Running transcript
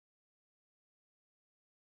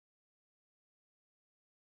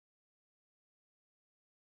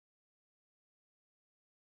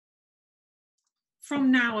from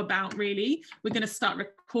now about really, we're going to start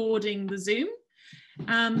recording the Zoom.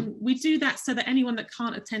 We do that so that anyone that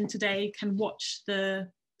can't attend today can watch the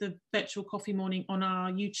virtual coffee morning on our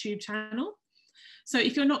YouTube channel. So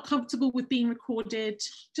if you're not comfortable with being recorded,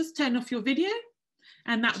 just turn off your video,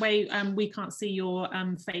 and that way we can't see your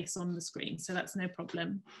face on the screen, so that's no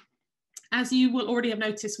problem. As you will already have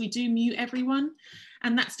noticed, we do mute everyone,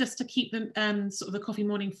 and that's just to keep the, sort of the coffee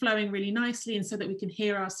morning flowing really nicely and so that we can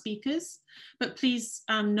hear our speakers. But please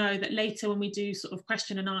know that later when we do sort of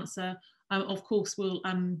question and answer, of course, we'll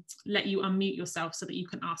let you unmute yourself so that you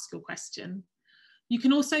can ask your question. You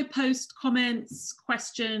can also post comments,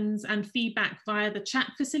 questions and feedback via the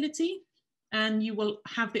chat facility, and you will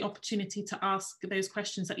have the opportunity to ask those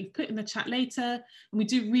questions that you've put in the chat later. And we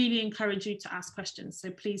do really encourage you to ask questions, so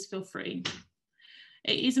please feel free.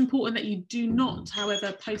 It is important that you do not,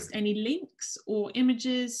 however, post any links or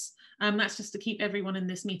images. That's just to keep everyone in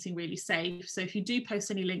this meeting really safe. So if you do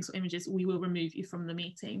post any links or images, we will remove you from the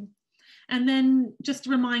meeting. And then just a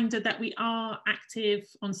reminder that we are active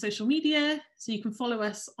on social media. So you can follow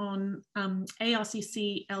us on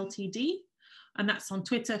ARCC Ltd, and that's on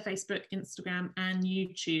Twitter, Facebook, Instagram, and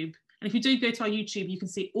YouTube. And if you do go to our YouTube, you can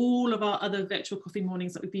see all of our other virtual coffee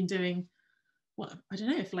mornings that we've been doing, well, I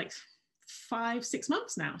don't know, for like 5-6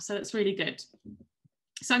 months now. So it's really good.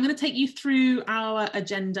 So I'm going to take you through our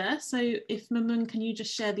agenda. So if Mamun, can you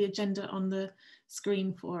just share the agenda on the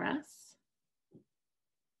screen for us?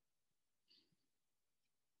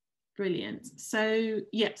 Brilliant. So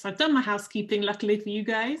yes, I've done my housekeeping, luckily for you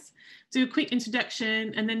guys. Do a quick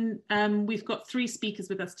introduction, and then we've got 3 speakers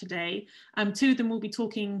with us today. 2 of them will be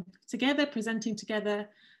talking together, presenting together,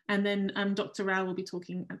 and then Dr. Rao will be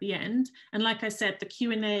talking at the end. And like I said, the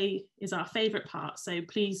Q&A is our favorite part, so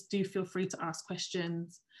please do feel free to ask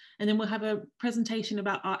questions. And then we'll have a presentation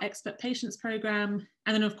about our Expert Patients program,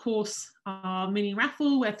 and then of course our mini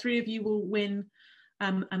raffle where 3 of you will win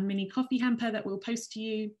a mini coffee hamper that we'll post to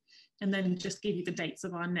you, and then just give you the dates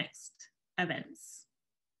of our next events.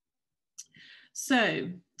 So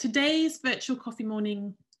today's virtual coffee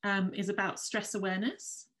morning is about stress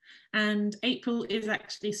awareness, and April is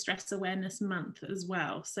actually Stress Awareness Month as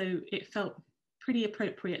well. So it felt pretty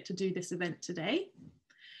appropriate to do this event today.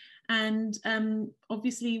 And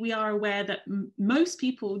obviously we are aware that most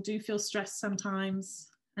people do feel stressed sometimes,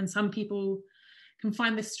 and some people can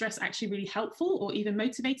find this stress actually really helpful or even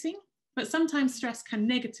motivating. But sometimes stress can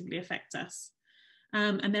negatively affect us.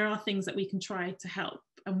 And there are things that we can try to help.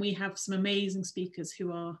 And we have some amazing speakers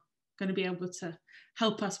who are going to be able to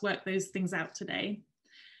help us work those things out today.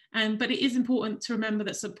 But it is important to remember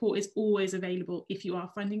that support is always available if you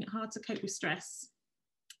are finding it hard to cope with stress.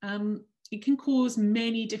 It can cause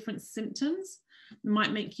many different symptoms. It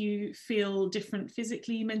might make you feel different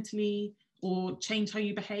physically, mentally, or change how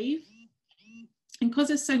you behave. And because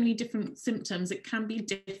there's so many different symptoms, it can be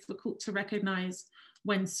difficult to recognize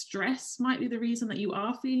when stress might be the reason that you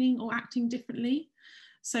are feeling or acting differently.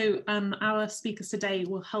 So our speakers today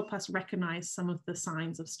will help us recognize some of the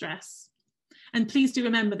signs of stress. And please do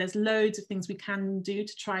remember there's loads of things we can do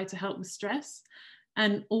to try to help with stress.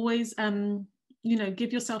 And always, you know,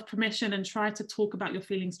 give yourself permission and try to talk about your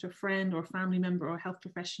feelings to a friend or a family member or a health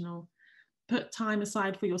professional. Put time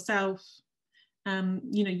aside for yourself.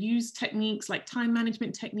 You know, use techniques like time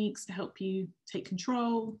management techniques to help you take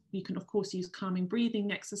control. You can of course use calming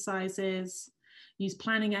breathing exercises, use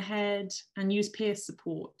planning ahead, and use peer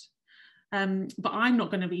support. But I'm not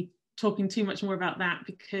going to be talking too much more about that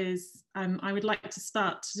because I would like to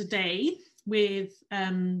start today with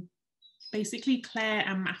basically Claire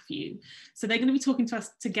and Matthew. So they're going to be talking to us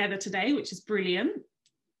together today, which is brilliant.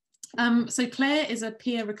 So Claire is a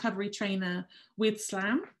peer recovery trainer with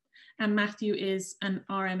SLAM. And Matthew is an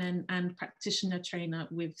RMN and practitioner trainer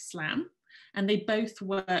with SLAM, and they both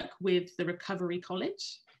work with the Recovery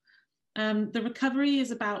College. The recovery is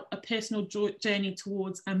about a personal journey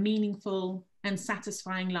towards a meaningful and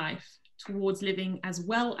satisfying life, towards living as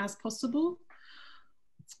well as possible,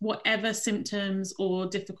 whatever symptoms or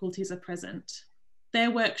difficulties are present. Their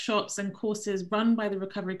workshops and courses run by the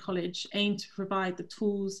Recovery College aim to provide the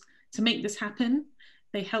tools to make this happen.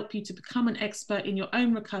 They help you to become an expert in your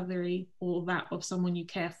own recovery or that of someone you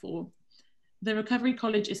care for. The Recovery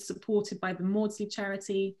College is supported by the Maudsley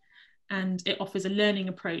charity, and it offers a learning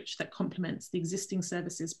approach that complements the existing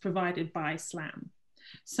services provided by SLAM.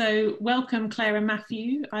 So welcome, Claire and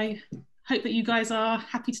Matthew. I hope that you guys are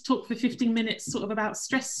happy to talk for 15 minutes sort of about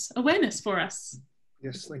stress awareness for us.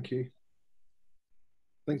 Yes, thank you.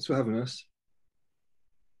 Thanks for having us.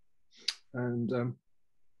 And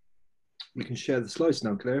we can share the slides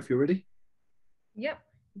now, Claire, if you're ready. Yep.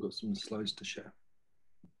 We've got some slides to share.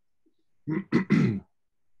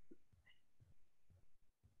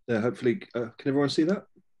 Hopefully, can everyone see that?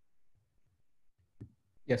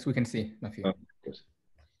 Yes, we can see, Matthew. Oh, good.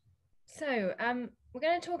 So we're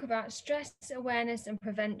going to talk about stress awareness and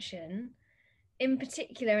prevention, in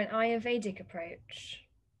particular an Ayurvedic approach.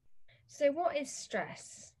 So what is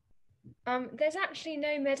stress? There's actually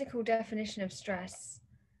no medical definition of stress.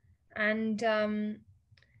 And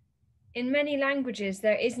in many languages,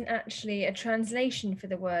 there isn't actually a translation for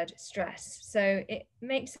the word stress. So it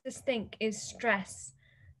makes us think, is stress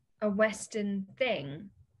a Western thing?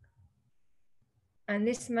 And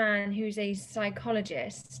this man, who's a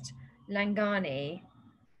psychologist, Langani,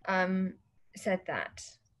 said that.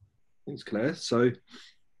 Thanks, Claire. So,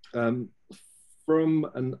 from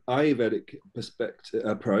an Ayurvedic perspective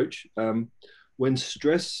approach, when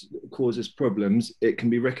stress causes problems, it can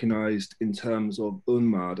be recognized in terms of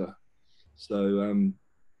unmada. So,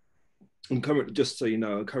 I'm currently, just so you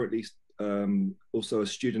know, I'm currently also a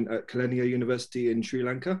student at Kelaniya University in Sri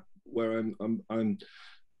Lanka, where I'm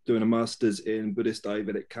doing a master's in Buddhist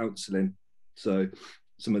Ayurvedic counseling. So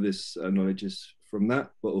some of this knowledge is from that,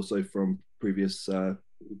 but also from previous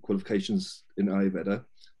qualifications in Ayurveda.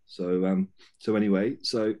 So anyway,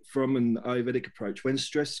 so from an Ayurvedic approach, when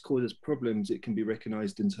stress causes problems, it can be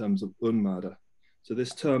recognized in terms of unmada. So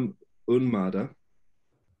this term unmada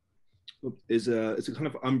is it's a kind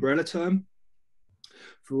of umbrella term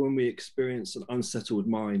for when we experience an unsettled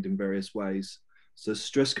mind in various ways. So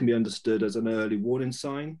stress can be understood as an early warning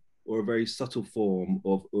sign or a very subtle form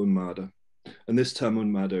of unmada. And this term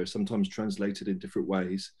unmada is sometimes translated in different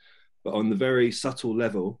ways, but on the very subtle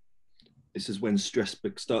level, this is when stress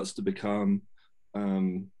starts to become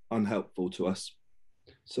unhelpful to us.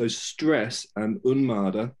 So stress and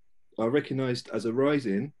unmada are recognized as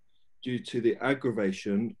arising due to the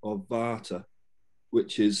aggravation of vata,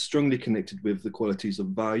 which is strongly connected with the qualities of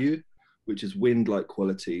vayu, which is wind-like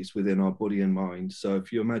qualities within our body and mind. So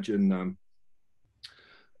if you imagine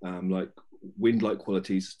like wind-like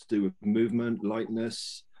qualities to do with movement,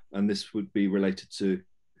 lightness, and this would be related to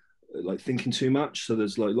like thinking too much. So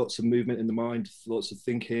there's like lots of movement in the mind, lots of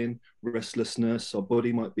thinking, restlessness. Our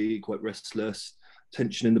body might be quite restless,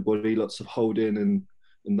 tension in the body, lots of holding and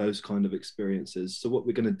those kind of experiences. So what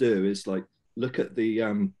we're going to do is like look at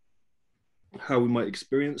the how we might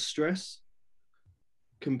experience stress,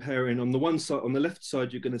 comparing on the one side, on the left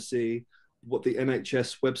side, you're going to see what the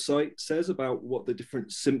NHS website says about what the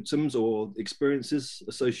different symptoms or experiences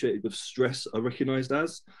associated with stress are recognized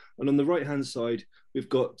as. And on the right-hand side, we've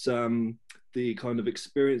got the kind of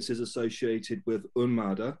experiences associated with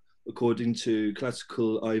unmada, according to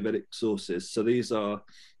classical Ayurvedic sources. So these are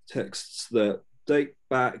texts that date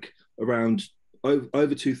back around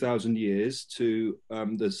over 2,000 years to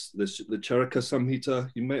the Charaka Samhita.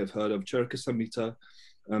 You may have heard of Charaka Samhita,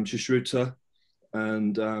 Sushruta,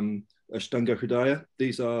 and Ashtanga Hridaya.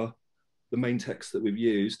 These are the main texts that we've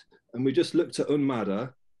used. And we just looked at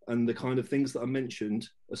unmada and the kind of things that I mentioned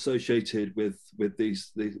associated with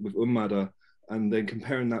unmada, and then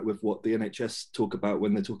comparing that with what the NHS talk about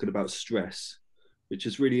when they're talking about stress, which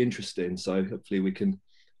is really interesting. So hopefully we can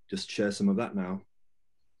just share some of that now.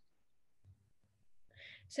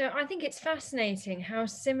 So I think it's fascinating how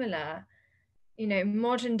similar,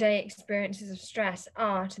 modern day experiences of stress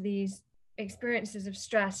are to these experiences of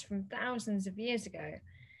stress from thousands of years ago.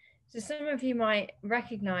 So some of you might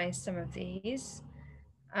recognize some of these.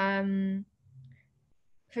 For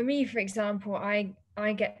me, for example, I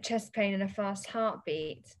get chest pain and a fast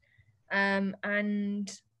heartbeat. And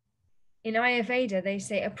in Ayurveda, they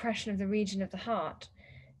say oppression of the region of the heart.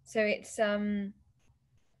 So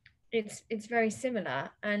it's very similar.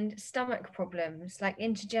 And stomach problems like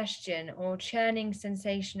indigestion or churning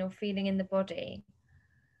sensation or feeling in the body.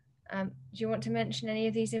 Do you want to mention any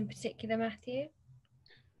of these in particular, Matthew?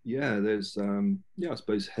 Yeah, there's I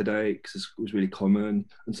suppose headaches is really common,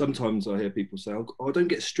 and sometimes I hear people say, "Oh, I don't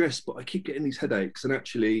get stressed, but I keep getting these headaches." And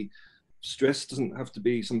actually, stress doesn't have to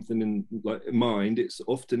be something in mind; it's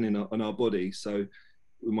often in our body. So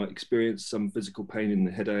we might experience some physical pain in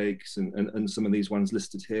the headaches, and some of these ones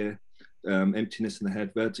listed here, emptiness in the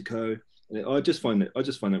head, vertigo. And I just find that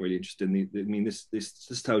really interesting. I mean,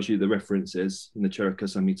 this tells you the references in the Charaka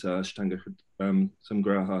Samhita, Ashtanga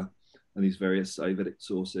Samgraha, and these various Ayurvedic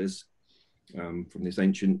sources from this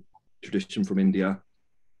ancient tradition from India.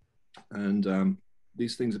 And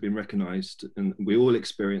these things have been recognized, and we all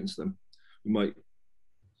experience them. We might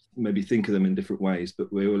maybe think of them in different ways,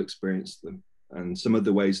 but we all experience them. And some of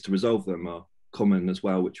the ways to resolve them are common as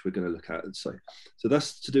well, which we're going to look at. So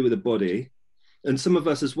that's to do with the body. And some of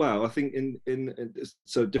us as well, I think in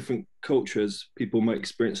so different cultures, people might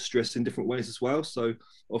experience stress in different ways as well. So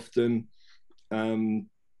often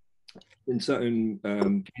in certain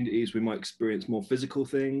communities, we might experience more physical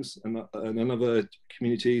things, and in other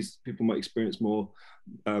communities, people might experience more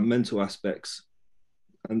mental aspects.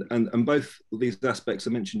 And both these aspects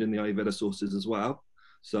are mentioned in the Ayurveda sources as well.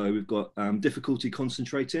 So we've got difficulty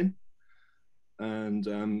concentrating, and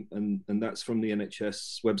that's from the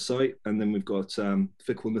NHS website. And then we've got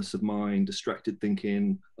fickleness of mind, distracted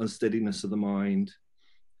thinking, unsteadiness of the mind.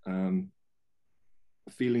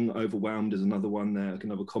 Feeling overwhelmed is another one there,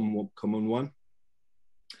 another common one.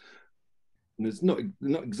 And it's not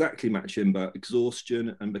exactly matching, but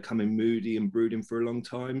exhaustion and becoming moody and brooding for a long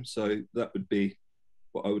time. So that would be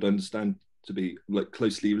what I would understand to be like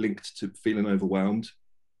closely linked to feeling overwhelmed.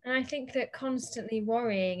 And I think that constantly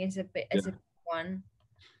worrying is a big one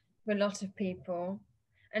for a lot of people.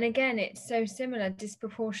 And again, it's so similar: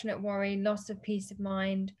 disproportionate worry, loss of peace of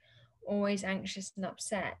mind, always anxious and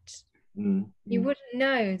upset. You wouldn't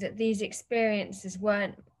know that these experiences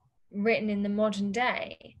weren't written in the modern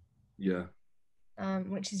day. Yeah.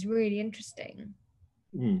 Which is really interesting.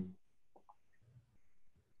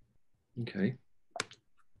 Okay.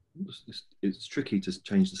 It's tricky to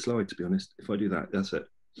change the slide, to be honest. If I do that, that's it.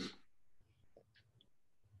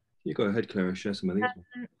 You go ahead, Clara, share some of these.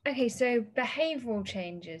 Okay, so behavioral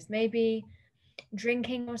changes, maybe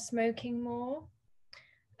drinking or smoking more,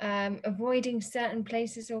 avoiding certain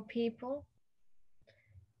places or people,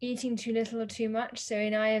 eating too little or too much. So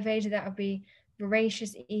in Ayurveda, that would be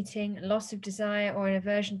voracious eating, loss of desire or an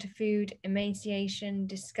aversion to food, emaciation,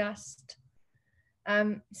 disgust.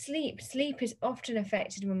 Sleep is often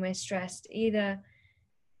affected when we're stressed, either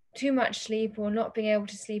too much sleep or not being able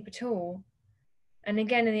to sleep at all. And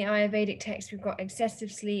again, in the Ayurvedic text, we've got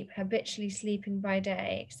excessive sleep, habitually sleeping by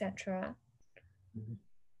day, etc.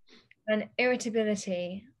 And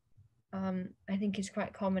irritability, I think, is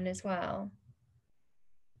quite common as well.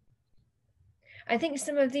 I think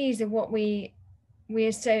some of these are what we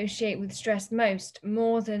associate with stress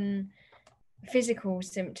more than physical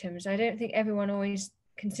symptoms. I don't think everyone always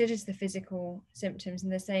considers the physical symptoms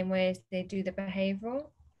in the same way as they do the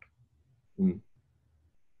behavioral.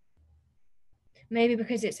 Maybe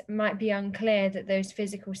because it might be unclear that those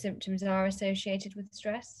physical symptoms are associated with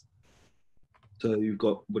stress. So you've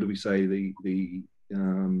got, what do we say, the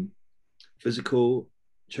physical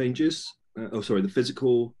changes, the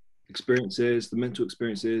physical experiences, the mental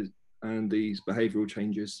experiences, and these behavioral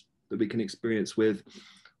changes that we can experience with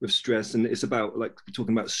stress. And it's about, like, we're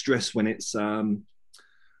talking about stress when it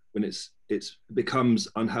becomes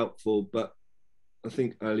unhelpful. But I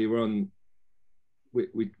think earlier on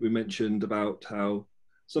we mentioned about how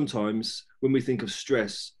sometimes when we think of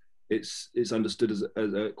stress, it's understood as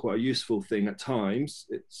a quite a useful thing at times.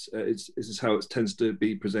 This is how it tends to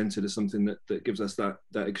be presented, as something that gives us that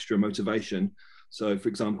extra motivation. So, for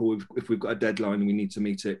example, if we've got a deadline and we need to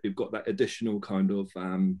meet it, we've got that additional kind of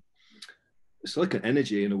it's like an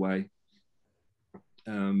energy in a way.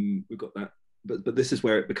 We've got that, but this is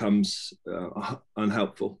where it becomes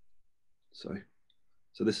unhelpful.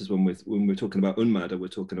 So this is when we're talking about Unmada, we're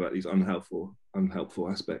talking about these unhelpful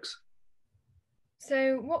aspects.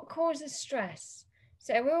 So what causes stress?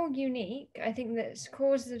 So we're all unique. I think that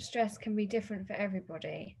causes of stress can be different for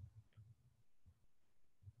everybody.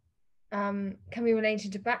 Can be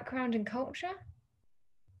related to background and culture.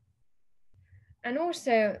 And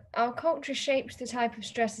also, our culture shapes the type of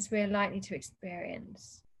stresses we're likely to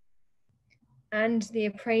experience and the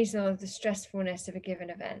appraisal of the stressfulness of a given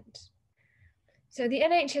event. So the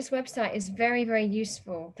NHS website is very, very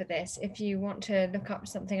useful for this if you want to look up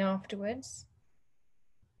something afterwards.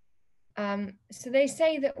 So they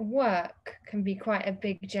say that work can be quite a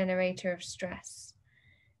big generator of stress,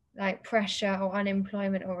 like pressure or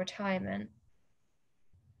unemployment or retirement.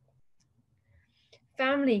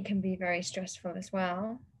 Family can be very stressful as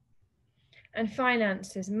well. And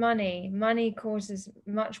finances, money causes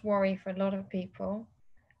much worry for a lot of people,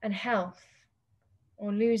 and health,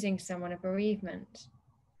 or losing someone, a bereavement.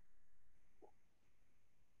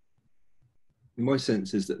 My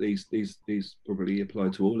sense is that these probably apply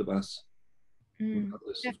to all of us.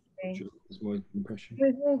 Definitely. Is my impression.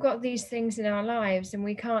 We've all got these things in our lives and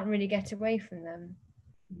we can't really get away from them.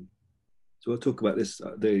 So I'll talk about this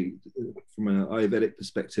from an Ayurvedic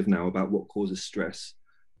perspective now, about what causes stress.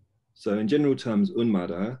 So in general terms,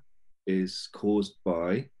 Unmada is caused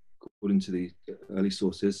by, according to the early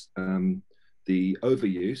sources, the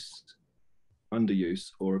overuse, underuse,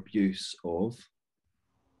 or abuse of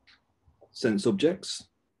sense objects.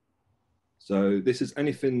 So this is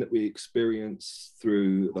anything that we experience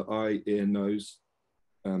through the eye, ear, nose,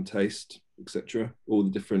 taste, etc. All the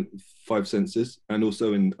different five senses. And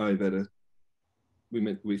also in Ayurveda,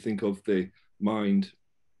 we think of the mind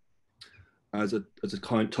as a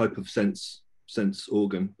kind type of sense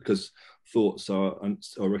organ, because thoughts are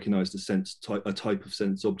recognized as a type of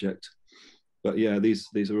sense object. But yeah,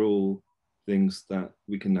 these are all things that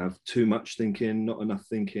we can have too much thinking, not enough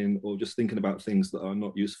thinking, or just thinking about things that are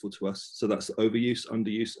not useful to us. So that's overuse,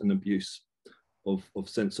 underuse, and abuse of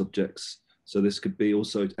sense objects. So this could be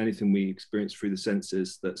also anything we experience through the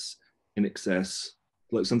senses that's in excess,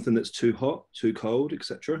 like something that's too hot, too cold,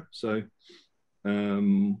 etc. So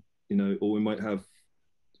you know, or we might have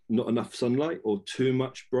not enough sunlight or too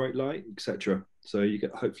much bright light, etc. So you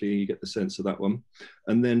get, hopefully you get the sense of that one.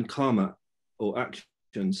 And then karma, or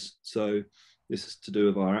actions. So this is to do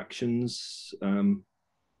with our actions in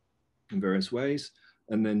various ways.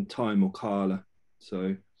 And then time, or kala.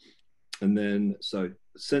 So, and then, so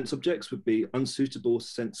sense objects would be unsuitable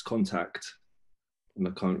sense contact. And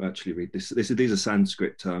I can't actually read this. These are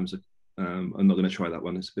Sanskrit terms. I'm not going to try that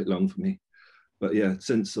one. It's a bit long for me. But yeah,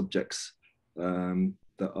 sense objects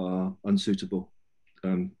that are unsuitable,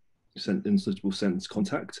 unsuitable sense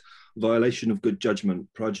contact, violation of good judgment,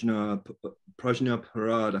 prajna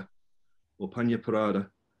parada, or panya parada.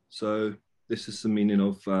 So this is the meaning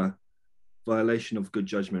of violation of good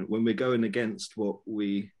judgment. When we're going against what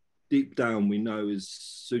we deep down we know is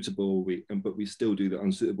suitable, but we still do the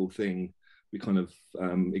unsuitable thing. We kind of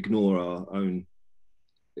ignore our own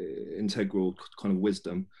integral kind of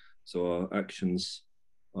wisdom. So our actions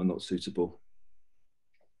are not suitable.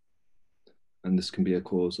 And this can be a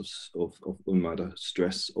cause of unmada,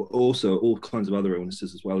 stress, or also all kinds of other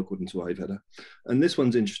illnesses as well, according to Ayurveda. And this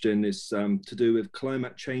one's interesting, is to do with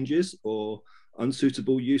climate changes or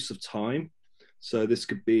unsuitable use of time. So this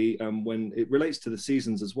could be when it relates to the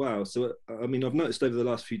seasons as well. So, I mean, I've noticed over the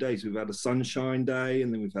last few days, we've had a sunshine day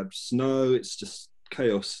and then we've had snow. It's just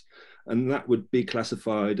chaos. And that would be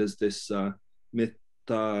classified as this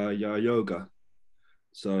Mithya yoga.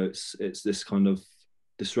 So it's this kind of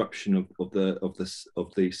disruption of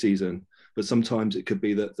the season. But sometimes it could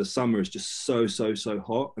be that the summer is just so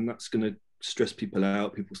hot, and that's going to stress people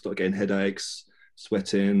out. People start getting headaches,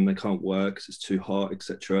 sweating, they can't work because it's too hot,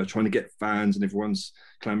 etc. Trying to get fans, and everyone's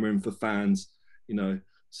clamoring for fans, you know.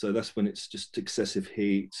 So that's when it's just excessive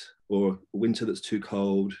heat, or winter that's too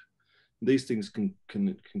cold. These things can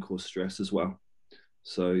cause stress as well.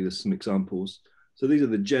 So there's some examples. So these are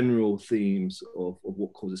the general themes of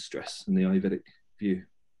what causes stress in the Ayurvedic view.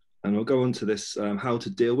 And I'll go on to this, how to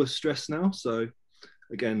deal with stress now. So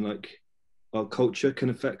again, like, our culture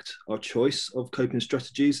can affect our choice of coping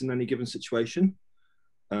strategies in any given situation.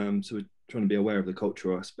 So we're trying to be aware of the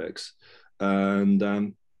cultural aspects.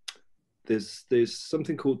 And there's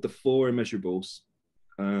something called the four immeasurables,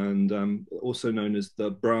 and also known as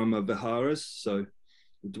the Brahma Viharas, so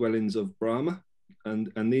the dwellings of Brahma.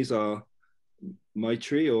 And these are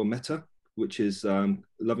Maitri, or metta, which is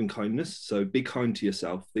loving kindness. So be kind to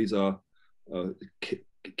yourself. These are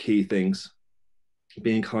key things.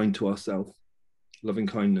 Being kind to ourselves, loving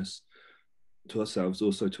kindness to ourselves,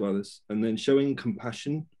 also to others. And then showing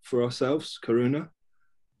compassion for ourselves, karuna,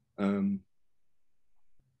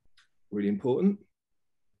 really important.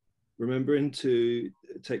 Remembering to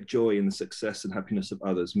take joy in the success and happiness of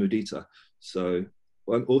others, mudita. So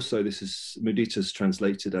also this is, mudita is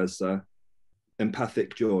translated as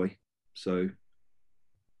empathic joy. So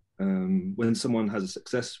when someone has a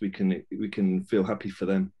success, we can feel happy for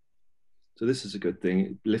them. So this is a good thing.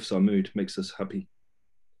 It lifts our mood, makes us happy.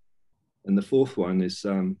 And the fourth one is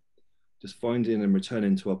just finding and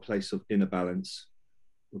returning to our place of inner balance,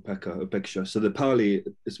 upeksha. So the Pali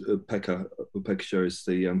is upeksha is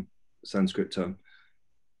the Sanskrit term,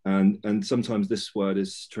 and sometimes this word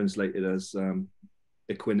is translated as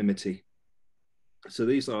equanimity. So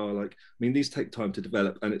these are like, I mean, these take time to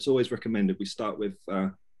develop, and it's always recommended we start with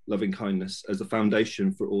loving kindness as the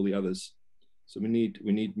foundation for all the others. So we need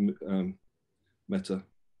metta,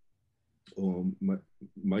 or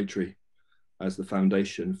maitri, as the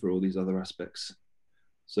foundation for all these other aspects.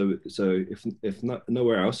 So if not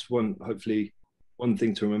nowhere else, hopefully one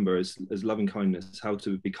thing to remember is loving kindness, how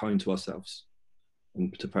to be kind to ourselves,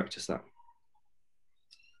 and to practice that.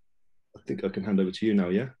 I think I can hand over to you now,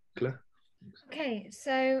 yeah, Claire? Okay,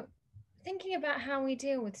 so thinking about how we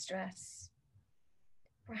deal with stress,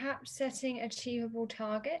 perhaps setting achievable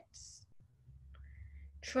targets,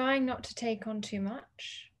 trying not to take on too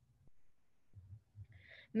much,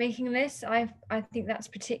 making lists, I think that's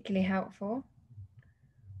particularly helpful,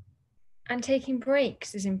 and taking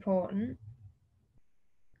breaks is important,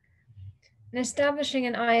 and establishing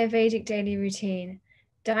an Ayurvedic daily routine,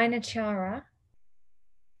 dinacharya,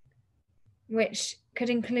 which could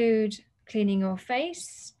include cleaning your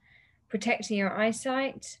face, protecting your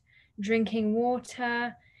eyesight, drinking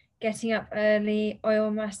water, getting up early,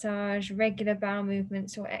 oil massage, regular bowel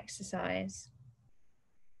movements or exercise.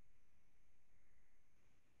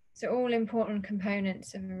 So all important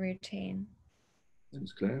components of a routine.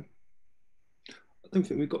 Thanks, Claire. I don't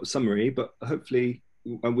think we've got a summary, but hopefully,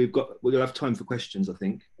 and we're gonna have time for questions, I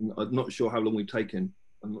think. And I'm not sure how long we've taken.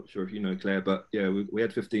 I'm not sure if you know, Claire, but yeah, we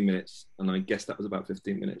had 15 minutes, and I guess that was about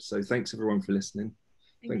 15 minutes. So thanks everyone for listening.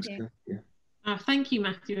 Thanks, you. Claire. Yeah. Thank you,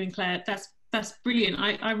 Matthew and Claire. That's brilliant.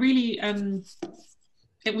 I really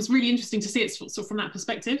it was really interesting to see it sort of from that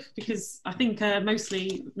perspective, because I think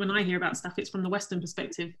mostly when I hear about stuff, it's from the Western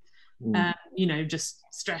perspective, you know, just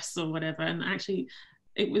stress or whatever. And actually,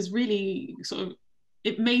 it was really sort of,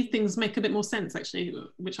 it made things make a bit more sense, actually,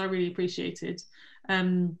 which I really appreciated.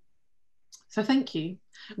 So thank you.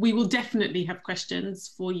 We will definitely have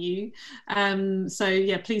questions for you. So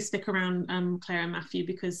yeah, please stick around, Claire and Matthew,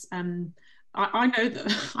 because I know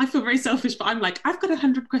that I feel very selfish, but I'm like, I've got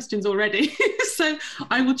 100 questions already. So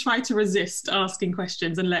I will try to resist asking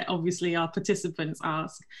questions and let obviously our participants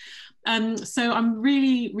ask. So I'm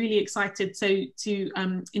really, really excited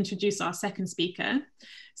to introduce our second speaker.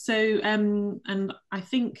 So, and I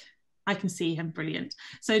think I can see him, brilliant.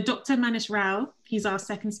 So Dr. Manish Rao, he's our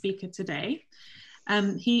second speaker today.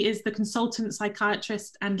 He is the consultant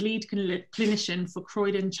psychiatrist and lead clinician for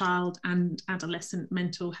Croydon Child and Adolescent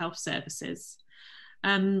Mental Health Services.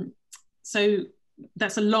 So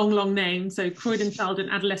that's a long, long name. So Croydon Child and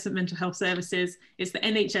Adolescent Mental Health Services is the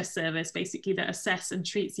NHS service, basically, that assess and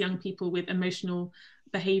treats young people with emotional,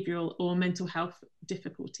 behavioural or mental health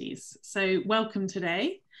difficulties. So welcome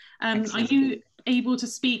today. Are you able to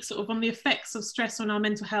speak sort of on the effects of stress on our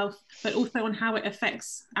mental health, but also on how it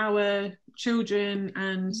affects our children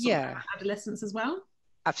and adolescents as well?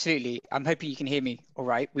 Absolutely. I'm hoping you can hear me all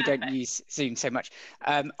right. We don't use Zoom so much.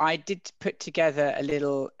 I did put together a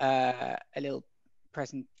little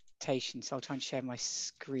presentation, so I'll try and share my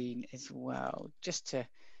screen as well, just to,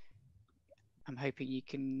 I'm hoping you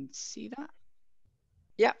can see that.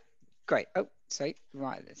 Yeah, great. Oh, sorry,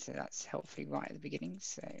 right, so that's hopefully right at the beginning.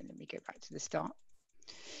 So let me go back to the start.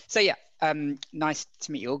 So yeah, nice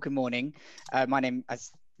to meet you all. Good morning. My name,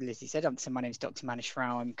 as Lizzie said, my name is Dr. Manish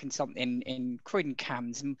Rao. I'm consultant in Croydon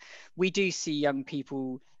CAMHS, and we do see young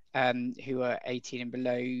people who are 18 and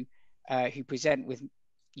below who present with,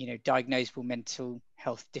 you know, diagnosable mental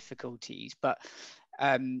health difficulties. But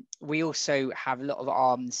we also have a lot of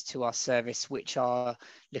arms to our service which are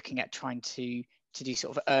looking at trying to do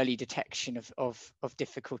sort of early detection of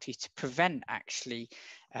difficulties to prevent actually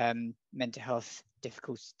mental health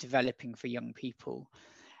difficulties developing for young people.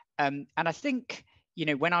 And I think, you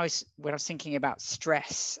know, when I was thinking about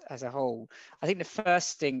stress as a whole, I think the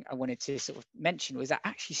first thing I wanted to sort of mention was that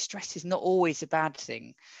actually stress is not always a bad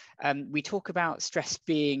thing. We talk about stress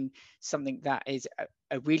being something that is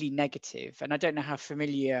a really negative, and I don't know how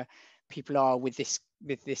familiar people are with this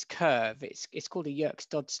curve. It's called a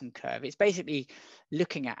Yerkes-Dodson curve. It's basically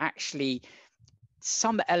looking at actually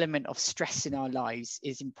some element of stress in our lives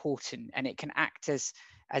is important, and it can act as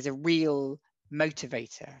a real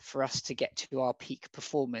motivator for us to get to our peak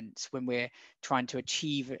performance when we're trying to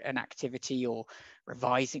achieve an activity or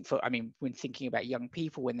revising for, I mean, when thinking about young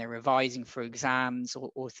people, when they're revising for exams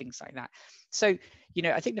or things like that. So, you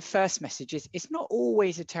know, I think the first message is it's not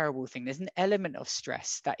always a terrible thing. There's an element of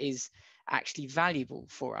stress that is actually valuable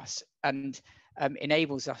for us and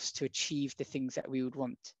enables us to achieve the things that we would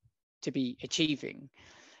want to be achieving.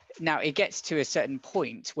 Now it gets to a certain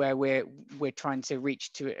point where we're trying to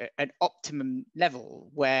reach to an optimum level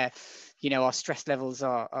where, you know, our stress levels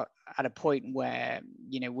are at a point where,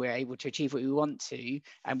 you know, we're able to achieve what we want to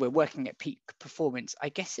and we're working at peak performance. I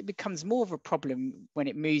guess it becomes more of a problem when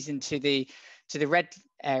it moves into the red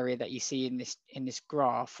area that you see in this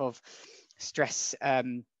graph of stress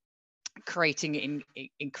creating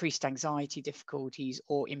increased anxiety difficulties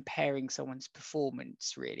or impairing someone's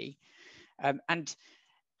performance, really. And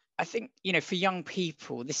I think, you know, for young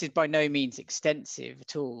people, this is by no means extensive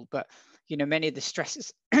at all, but, you know, many of the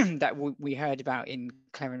stresses that we heard about in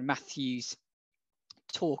Claire and Matthew's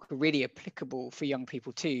talk are really applicable for young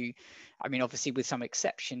people too. I mean, obviously with some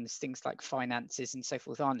exceptions, things like finances and so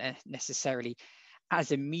forth aren't necessarily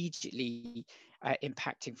as immediately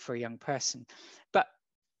impacting for a young person. But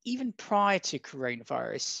even prior to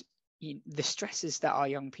coronavirus, the stresses that our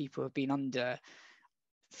young people have been under,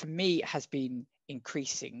 for me, has been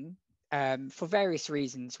increasing for various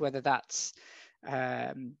reasons, whether that's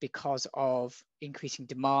because of increasing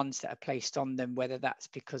demands that are placed on them, whether that's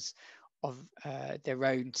because of their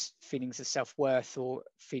own feelings of self-worth or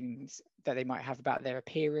feelings that they might have about their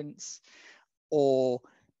appearance, or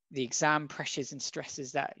the exam pressures and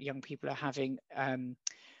stresses that young people are having,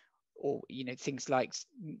 or things like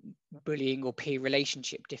bullying or peer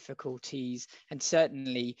relationship difficulties. And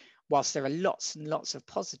certainly, whilst there are lots and lots of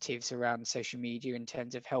positives around social media in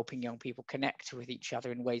terms of helping young people connect with each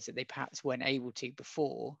other in ways that they perhaps weren't able to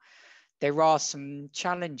before, there are some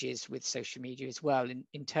challenges with social media as well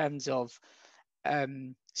in terms of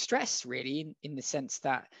stress, really, in the sense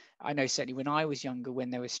that I know certainly when I was younger, when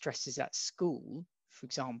there were stresses at school, for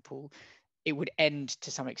example, it would end to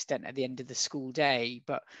some extent at the end of the school day.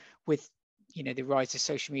 But with the rise of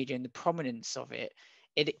social media and the prominence of it,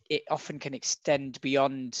 it often can extend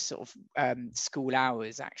beyond sort of school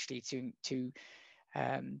hours, actually, to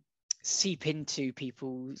seep into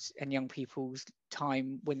people's and young people's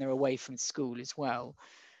time when they're away from school as well.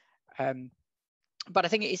 But I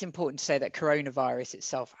think it is important to say that coronavirus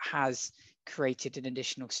itself has created an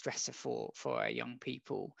additional stressor for our young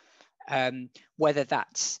people, whether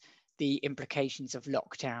that's the implications of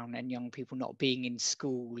lockdown and young people not being in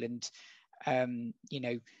school and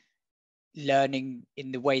learning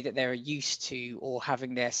in the way that they're used to, or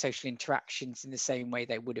having their social interactions in the same way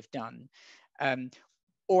they would have done,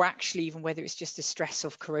 or actually even whether it's just the stress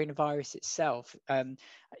of coronavirus itself. I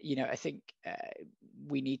think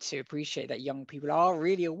we need to appreciate that young people are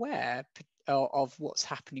really aware of what's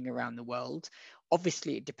happening around the world.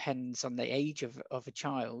 Obviously, it depends on the age of a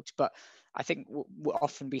child, but I think we'll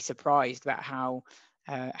often be surprised about how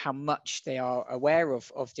much they are aware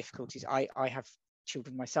of difficulties. I have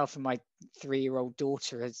children myself, and my 3-year-old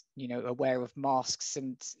daughter is aware of masks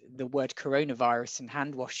and the word coronavirus and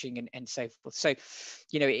hand washing and so forth. So it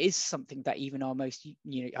is something that even our most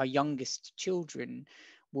our youngest children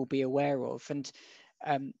will be aware of, and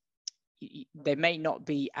they may not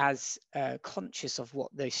be as conscious of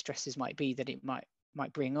what those stresses might be that it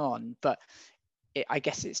might bring on, but I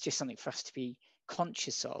guess it's just something for us to be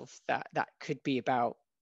conscious of, that could be about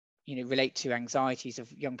relate to anxieties of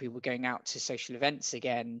young people going out to social events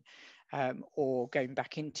again, or going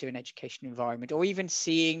back into an education environment, or even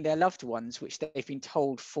seeing their loved ones, which they've been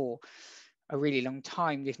told for a really long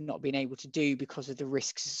time they've not been able to do because of the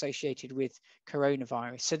risks associated with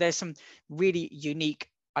coronavirus. So there's some really unique,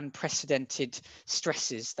 unprecedented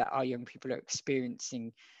stresses that our young people are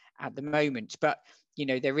experiencing at the moment. But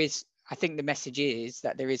there is, I think the message is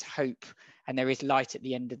that there is hope and there is light at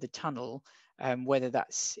the end of the tunnel, whether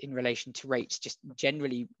that's in relation to rates just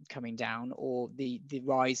generally coming down, or the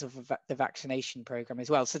rise of the vaccination program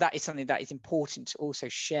as well. So that is something that is important to also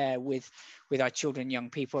share with our children and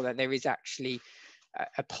young people, that there is actually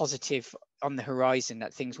a positive on the horizon,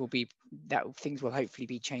 that things will hopefully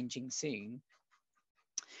be changing soon.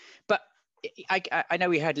 But I know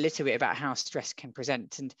we heard a little bit about how stress can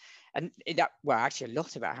present, and that, well, actually a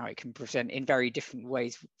lot about how it can present in very different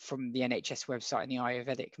ways from the NHS website and the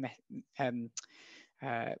Ayurvedic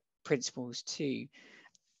principles too.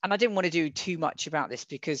 And I didn't want to do too much about this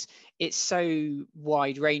because it's so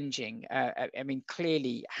wide ranging. I mean,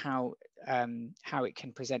 clearly how it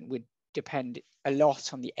can present would depend a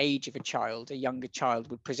lot on the age of a child. A younger child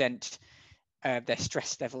would present their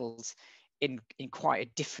stress levels in quite a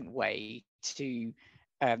different way to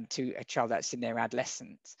a child that's in their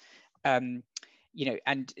adolescence. And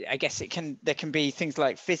I guess there can be things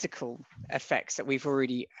like physical effects that we've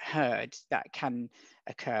already heard that can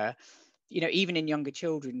occur, even in younger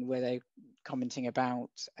children, where they're commenting about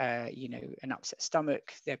an upset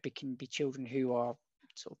stomach. There can be children who are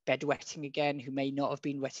sort of bedwetting again, who may not have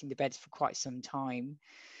been wetting the beds for quite some time.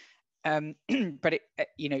 But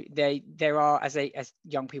there are, as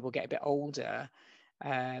young people get a bit older,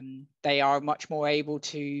 they are much more able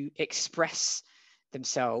to express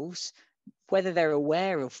themselves, whether they're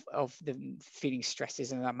aware of the feeling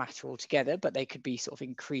stresses and that matter altogether, but they could be sort of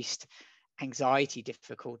increased anxiety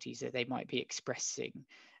difficulties that they might be expressing,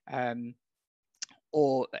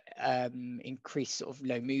 or increased sort of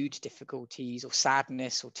low mood difficulties, or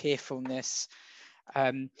sadness or tearfulness,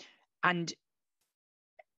 and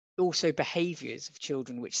also behaviors of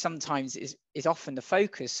children, which sometimes is often the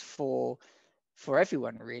focus for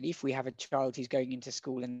everyone, really. If we have a child who's going into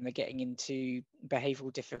school and they're getting into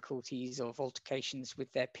behavioral difficulties or altercations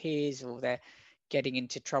with their peers, or they're getting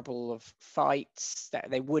into trouble of fights that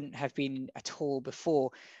they wouldn't have been at all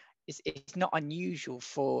before, it's not unusual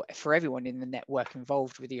for everyone in the network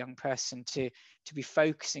involved with a young person to be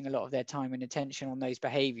focusing a lot of their time and attention on those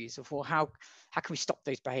behaviors, of, well, how can we stop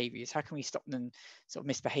those behaviors? How can we stop them sort of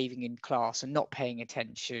misbehaving in class and not paying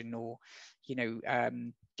attention, or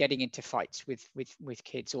getting into fights with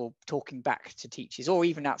kids, or talking back to teachers, or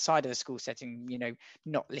even outside of the school setting,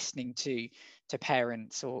 not listening to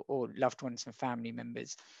parents or loved ones and family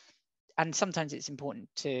members. And sometimes it's important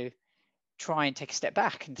to try and take a step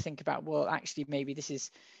back and think about, well, actually maybe this is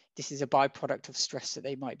this is a byproduct of stress that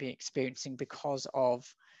they might be experiencing because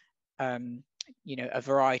of you know, a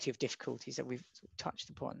variety of difficulties that we've touched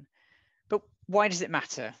upon. But why does it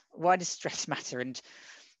matter? Why does stress matter? And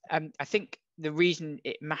I think the reason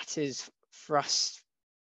it matters for us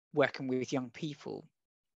working with young people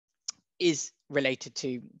is related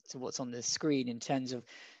to what's on the screen in terms of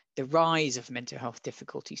the rise of mental health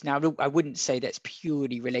difficulties. Now, I wouldn't say that's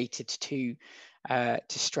purely related to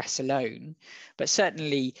stress alone, but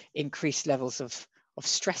certainly increased levels of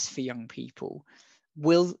stress for young people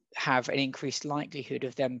will have an increased likelihood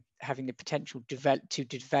of them having the potential to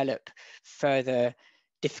develop further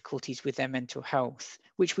difficulties with their mental health,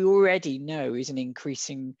 which we already know is an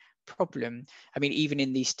increasing problem. I mean, even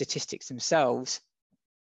in these statistics themselves,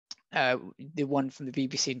 the one from the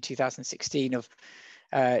BBC in 2016 of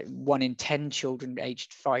 1 in 10 children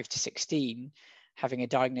aged 5 to 16 having a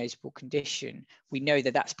diagnosable condition, we know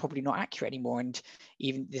that that's probably not accurate anymore. And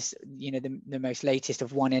even this, you know, the most latest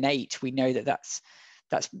of 1 in 8, we know that that's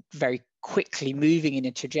very quickly moving in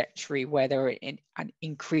a trajectory where there are an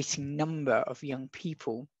increasing number of young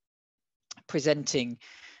people presenting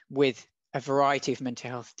with a variety of mental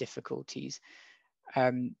health difficulties.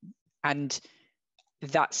 And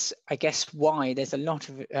that's, I guess, why there's a lot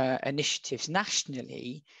of initiatives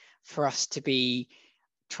nationally for us to be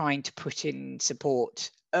trying to put in support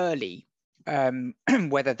early,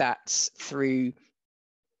 whether that's through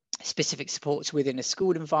specific supports within a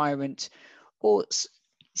school environment or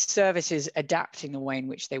services adapting the way in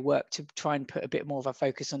which they work to try and put a bit more of a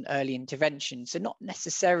focus on early intervention. So not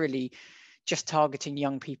necessarily just targeting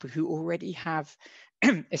young people who already have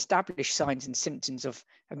established signs and symptoms of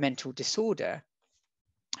a mental disorder,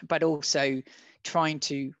 but also trying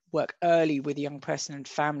to work early with the young person and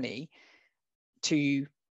family to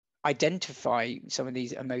identify some of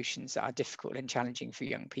these emotions that are difficult and challenging for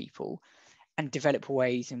young people and develop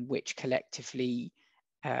ways in which collectively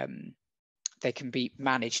they can be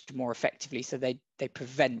managed more effectively, so they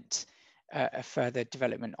prevent a further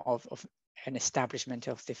development of an established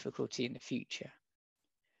mental health difficulty in the future.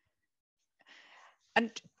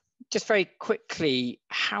 And just very quickly,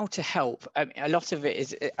 how to help. A lot of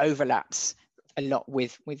it overlaps a lot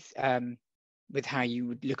with how you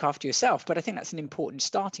would look after yourself, but I think that's an important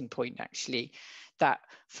starting point, actually, that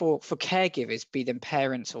for caregivers, be them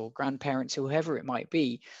parents or grandparents or whoever it might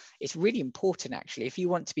be, it's really important, actually, if you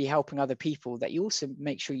want to be helping other people, that you also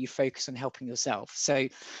make sure you focus on helping yourself. So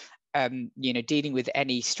you know, dealing with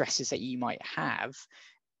any stresses that you might have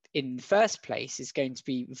in the first place is going to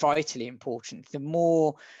be vitally important. The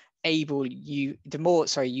more you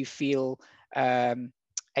feel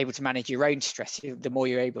able to manage your own stress, the more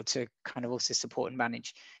you're able to kind of also support and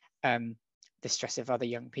manage the stress of other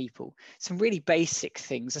young people. Some really basic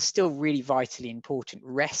things are still really vitally important.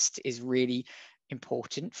 Rest is really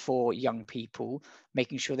important for young people,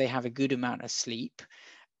 making sure they have a good amount of sleep.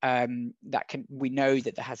 We know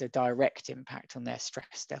that has a direct impact on their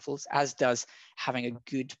stress levels, as does having a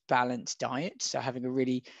good balanced diet. So having a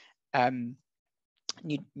really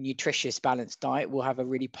nutritious balanced diet will have a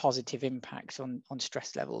really positive impact on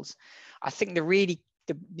stress levels. I think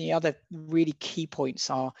the other really key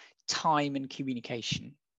points are time and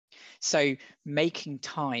communication. So making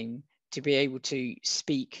time to be able to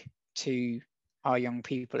speak to our young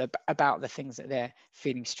people about the things that they're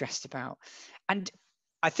feeling stressed about. And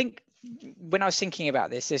I think when I was thinking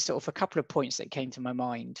about this, there's sort of a couple of points that came to my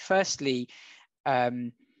mind. Firstly,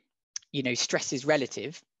 you know, stress is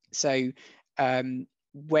relative. So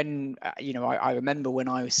when you know, I remember when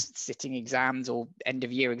I was sitting exams or end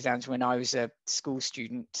of year exams when I was a school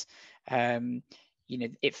student, you know,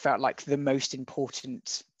 it felt like the most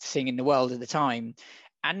important thing in the world at the time,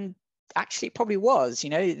 and actually it probably was. You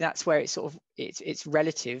know, that's where it's sort of it's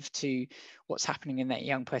relative to what's happening in that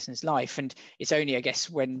young person's life, and it's only, I guess,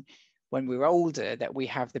 when we're older that we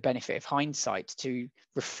have the benefit of hindsight to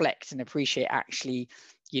reflect and appreciate actually,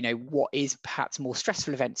 you know, what is perhaps more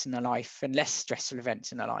stressful events in their life and less stressful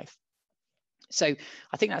events in their life. So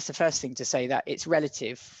I think that's the first thing to say, that it's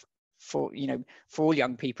relative for, you know, for all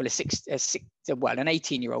young people. An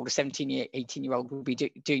 18-year-old, a 17, 18-year-old will be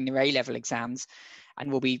doing their A-level exams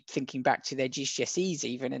and will be thinking back to their GCSEs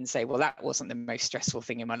even and say, well, that wasn't the most stressful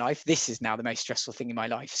thing in my life. This is now the most stressful thing in my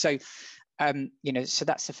life. So, you know, so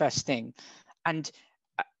that's the first thing. And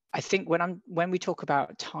I think when we talk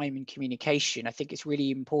about time and communication, I think it's really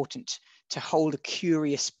important to hold a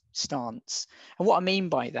curious stance. And what I mean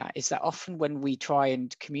by that is that often when we try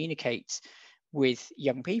and communicate with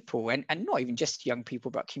young people, and not even just young people,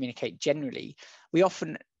 but communicate generally, we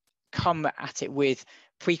often come at it with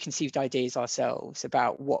preconceived ideas ourselves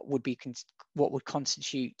about what would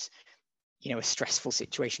constitute, you know, a stressful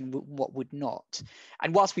situation, what would not.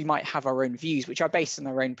 And whilst we might have our own views, which are based on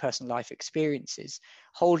our own personal life experiences,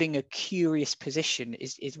 holding a curious position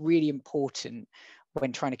is really important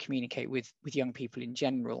when trying to communicate with young people in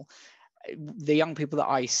general. The young people that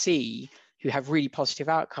I see who have really positive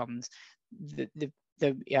outcomes, the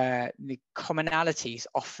commonality is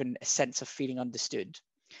often a sense of feeling understood.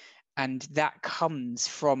 And that comes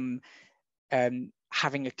from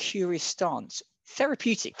having a curious stance.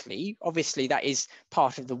 Therapeutically, obviously, that is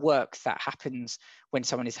part of the work that happens when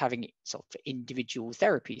someone is having sort of individual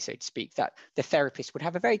therapy, so to speak, that the therapist would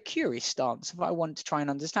have a very curious stance of, I want to try and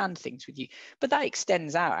understand things with you. But that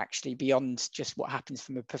extends out actually beyond just what happens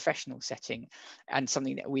from a professional setting, and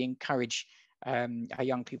something that we encourage our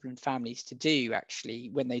young people and families to do, actually,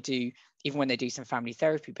 when they do, even when they do some family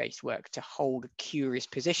therapy based work, to hold a curious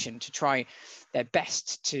position, to try their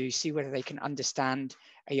best to see whether they can understand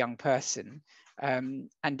a young person, and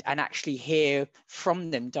actually hear from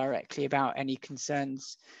them directly about any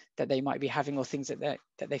concerns that they might be having, or things that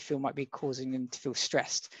they feel might be causing them to feel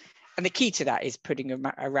stressed. And the key to that is putting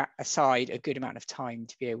aside a good amount of time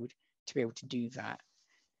to be able to do that.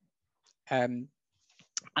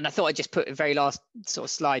 And I thought I'd just put a very last sort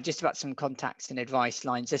of slide just about some contacts and advice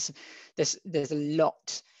lines. There's a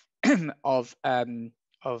lot of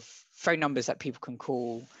phone numbers that people can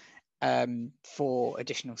call for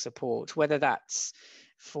additional support, whether that's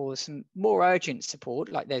for some more urgent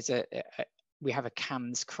support, like we have a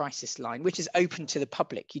CAMHS crisis line, which is open to the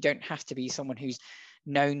public. You don't have to be someone who's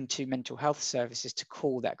known to mental health services to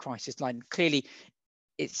call that crisis line. Clearly,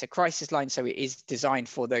 it's a crisis line, so it is designed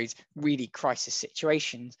for those really crisis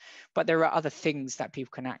situations. But there are other things that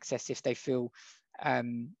people can access if they feel,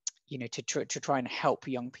 you know, to try and help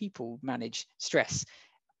young people manage stress.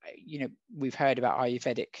 You know, we've heard about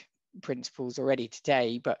Ayurvedic principles already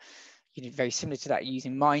today, but you know, very similar to that,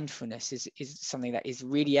 using mindfulness is something that is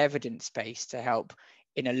really evidence-based to help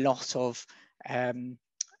in a lot of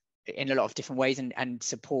different ways, and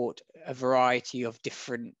support a variety of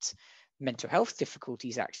different mental health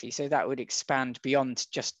difficulties, actually. So that would expand beyond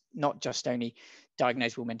not just only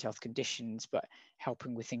diagnosable mental health conditions, but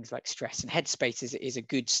helping with things like stress. And Headspace is a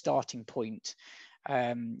good starting point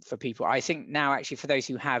for people. I think now, actually, for those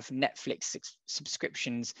who have Netflix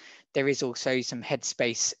subscriptions, there is also some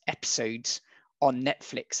Headspace episodes on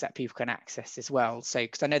Netflix that people can access as well. So,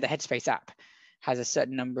 because I know the Headspace app has a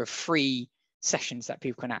certain number of free sessions that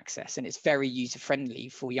people can access, and it's very user friendly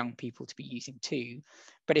for young people to be using too.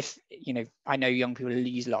 But if, you know, I know young people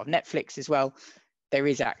use a lot of Netflix as well, there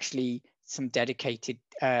is actually some dedicated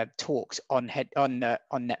talks on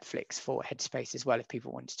Netflix for Headspace as well, if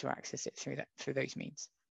people wanted to access it through those means.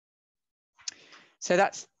 So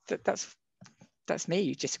that's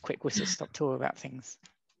me, just a quick whistle stop tour about things.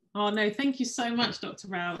 Oh no, thank you so much, Dr.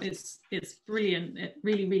 Rao. It's brilliant.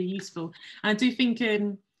 Really, really useful. I do think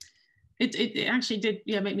it actually did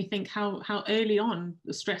make me think how early on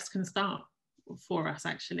the stress can start for us,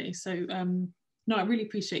 actually. So no, I really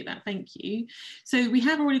appreciate that. Thank you. So we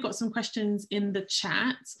have already got some questions in the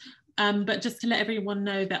chat, but just to let everyone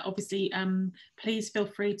know that obviously, please feel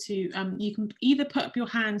free to, you can either put up your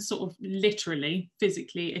hand sort of literally,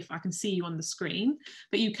 physically, if I can see you on the screen,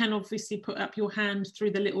 but you can obviously put up your hand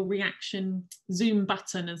through the little reaction Zoom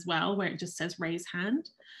button as well, where it just says raise hand.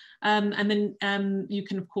 And then you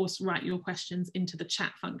can, of course, write your questions into the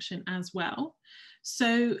chat function as well.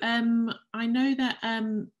 So I know that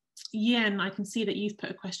Yen, I can see that you've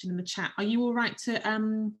put a question in the chat. Are you all right to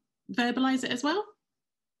verbalise it as well?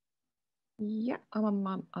 Yeah,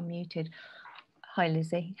 I'm muted. Hi,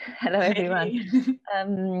 Lizzie. Hello,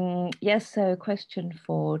 everyone. Yes, so question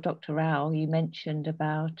for Dr. Rao. You mentioned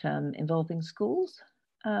about involving schools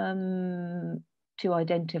to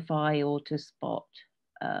identify or to spot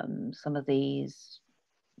some of these,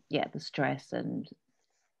 the stress and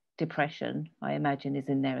depression, I imagine, is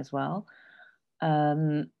in there as well.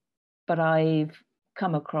 But I've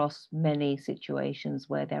come across many situations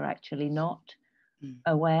where they're actually not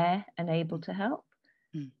aware and able to help.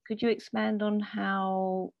 Could you expand on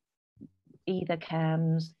how either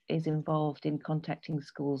CAMHS is involved in contacting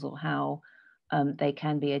schools, or how they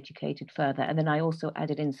can be educated further? And then I also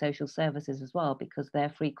added in social services as well, because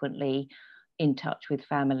they're frequently in touch with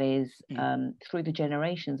families through the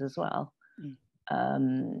generations as well,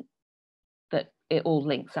 that it all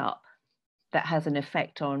links up. That has an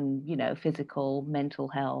effect on, you know, physical, mental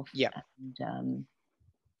health, and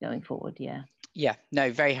going forward. Yeah,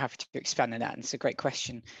 no, very happy to expand on that, and it's a great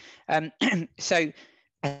question. So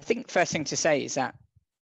I think first thing to say is that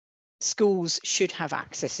schools should have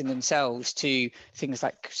access in themselves to things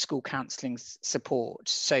like school counselling support.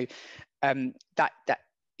 So that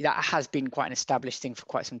that has been quite an established thing for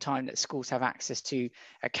quite some time, that schools have access to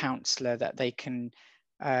a counsellor that they can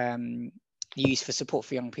use for support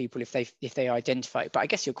for young people if they identify it. But I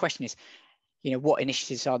guess your question is, what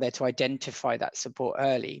initiatives are there to identify that support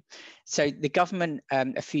early? So the government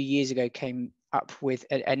a few years ago came up with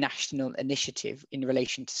a national initiative in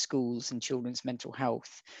relation to schools and children's mental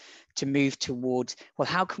health to move towards, well,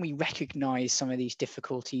 how can we recognise some of these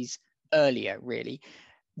difficulties earlier, really,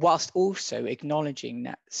 whilst also acknowledging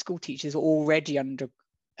that school teachers are already under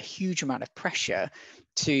a huge amount of pressure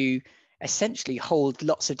to essentially hold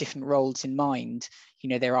lots of different roles in mind.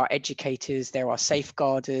 There are educators, there are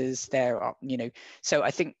safeguarders, there are, so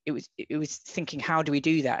I think it was thinking, how do we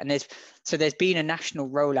do that? And there's been a national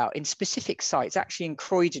rollout in specific sites. Actually in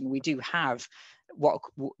Croydon, we do have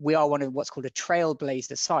we are one of what's called a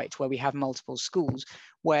trailblazer site, where we have multiple schools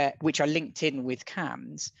which are linked in with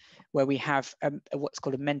CAMHS, where we have what's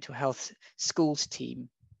called a mental health schools team.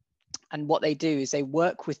 And what they do is they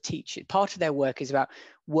work with teachers. Part of their work is about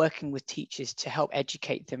working with teachers to help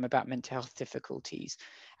educate them about mental health difficulties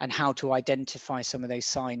and how to identify some of those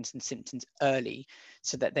signs and symptoms early,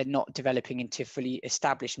 so that they're not developing into fully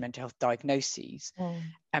established mental health diagnoses.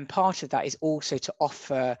 And part of that is also to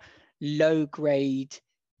offer low-grade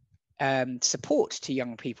support to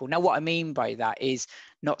young people. Now, what I mean by that is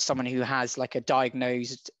not someone who has like a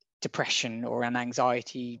diagnosed depression or an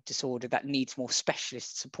anxiety disorder that needs more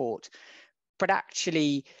specialist support, but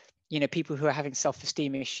actually, people who are having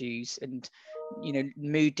self-esteem issues and,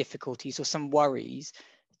 mood difficulties or some worries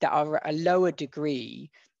that are at a lower degree,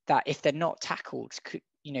 that if they're not tackled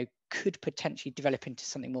could potentially develop into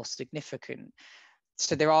something more significant.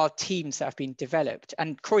 So there are teams that have been developed,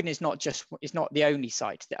 and Croydon is not the only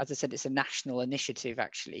site. As I said, it's a national initiative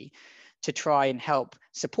actually to try and help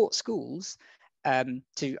support schools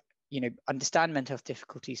to understand mental health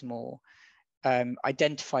difficulties more,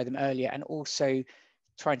 identify them earlier, and also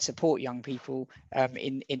try and support young people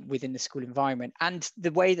within the school environment. And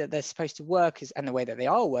the way that they're supposed to work and the way that they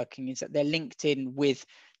are working is that they're linked in with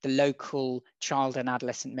the local child and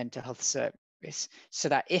adolescent mental health service, so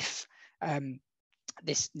that if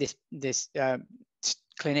this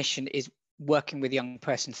clinician is working with a young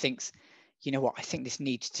person, thinks, I think this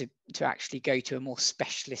needs to actually go to a more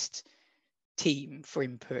specialist team for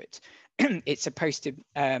input, it's supposed to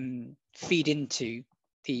feed into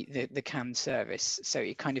the CAMHS service, so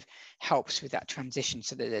it kind of helps with that transition,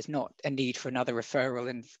 so that there's not a need for another referral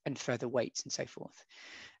and further waits and so forth.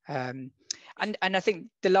 And I think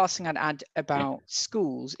the last thing I'd add about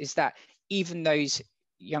schools is that even those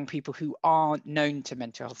young people who aren't known to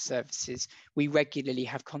mental health services, we regularly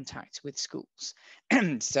have contact with schools.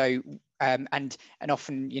 So and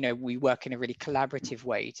often we work in a really collaborative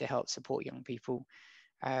way to help support young people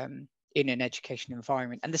in an education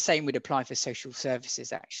environment. And the same would apply for social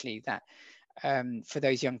services, actually, that for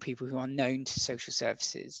those young people who are known to social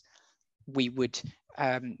services, we would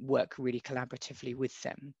work really collaboratively with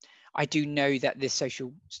them. I do know that the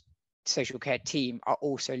social care team are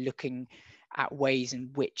also looking at ways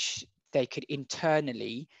in which they could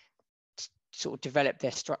internally sort of develop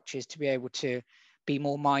their structures to be able to be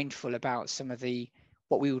more mindful about some of the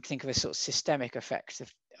what we would think of as sort of systemic effects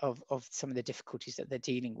of some of the difficulties that they're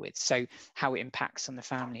dealing with. So how it impacts on the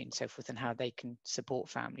family and so forth, and how they can support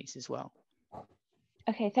families as well.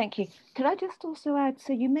 Okay, thank you. Could I just also add,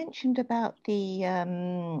 so you mentioned about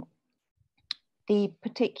the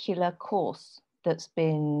particular course that's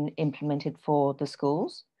been implemented for the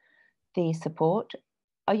schools, the support.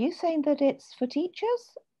 Are you saying that it's for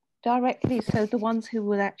teachers directly, so the ones who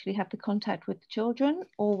will actually have the contact with the children,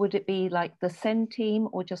 or would it be like the SEND team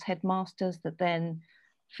or just headmasters that then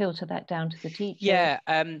filter that down to the teachers? Yeah,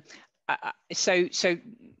 so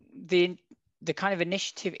the kind of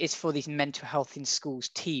initiative is for these mental health in schools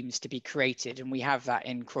teams to be created, and we have that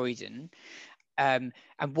in Croydon. And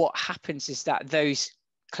what happens is that those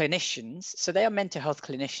clinicians, so they are mental health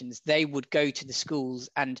clinicians, they would go to the schools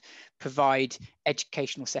and provide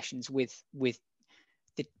educational sessions with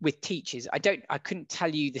teachers. I couldn't tell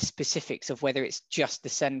you the specifics of whether it's just the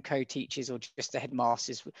SENCO teachers or just the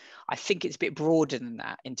headmasters. I think it's a bit broader than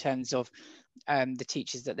that in terms of the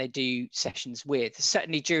teachers that they do sessions with.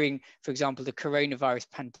 Certainly during, for example, the coronavirus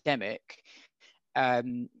pandemic,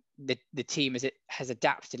 the team has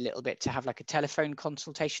adapted a little bit to have like a telephone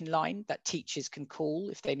consultation line that teachers can call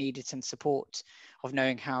if they needed some support of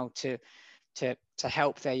knowing how to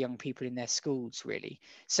help their young people in their schools, really.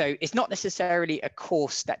 So it's not necessarily a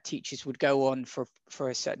course that teachers would go on for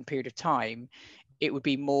a certain period of time. It would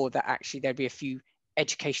be more that actually there'd be a few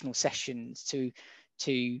educational sessions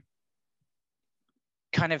to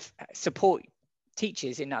kind of support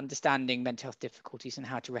teachers in understanding mental health difficulties and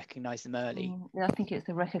how to recognise them early? I think it's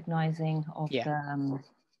the recognising of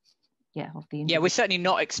we're certainly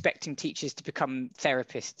not expecting teachers to become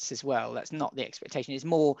therapists as well. That's not the expectation. It's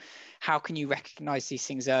more, how can you recognise these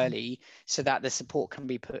things early so that the support can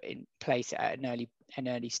be put in place at an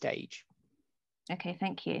early stage? Okay,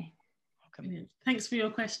 thank you. Welcome. Thanks for your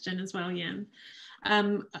question as well, Yen.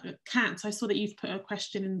 Kat, I saw that you've put a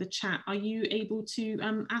question in the chat. Are you able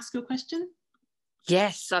to ask your question?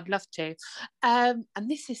 Yes, I'd love to. And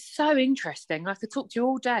this is so interesting. I could talk to you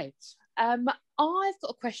all day. I've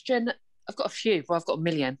got a question. I've got a few. Well, I've got a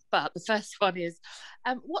million. But the first one is,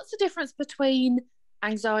 what's the difference between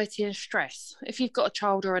anxiety and stress? If you've got a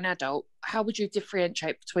child or an adult, how would you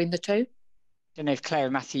differentiate between the two? I don't know if Claire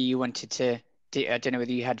and Matthew, you wanted to, I don't know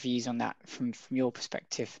whether you had views on that from your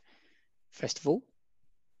perspective, first of all.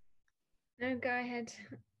 No, go ahead.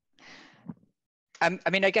 I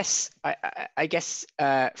mean, I guess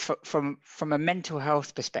from a mental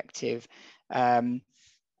health perspective,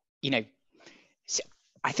 you know,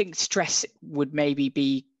 I think stress would maybe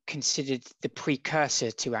be considered the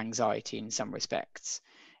precursor to anxiety in some respects,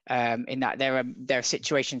 in that there are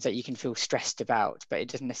situations that you can feel stressed about, but it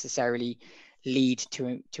doesn't necessarily lead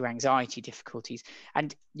to anxiety difficulties.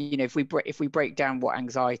 And you know, if we break down what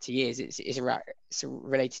anxiety is, it's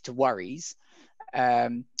related to worries,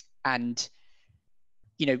 and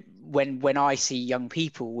you know, when I see young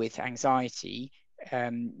people with anxiety,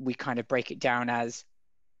 we kind of break it down as,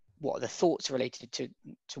 what are the thoughts related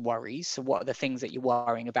to worries? So what are the things that you're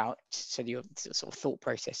worrying about? So your sort of thought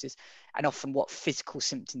processes, and often what physical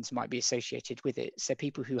symptoms might be associated with it. So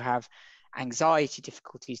people who have anxiety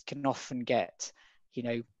difficulties can often get, you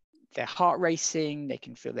know, their heart racing, they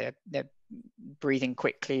can feel they're breathing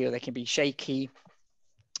quickly, or they can be shaky,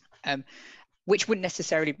 which wouldn't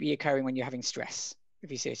necessarily be occurring when you're having stress,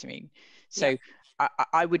 if you see what I mean. So yeah.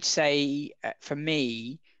 I would say, for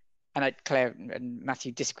me, and Claire and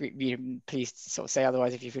Matthew disagree, please sort of say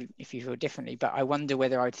otherwise if you feel differently, but I wonder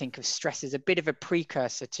whether I would think of stress as a bit of a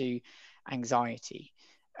precursor to anxiety.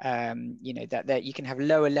 You know, that you can have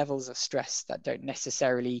lower levels of stress that don't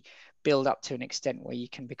necessarily build up to an extent where you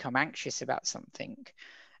can become anxious about something.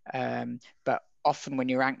 But often when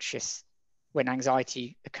you're anxious, when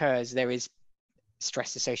anxiety occurs, there is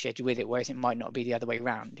stress associated with it, whereas it might not be the other way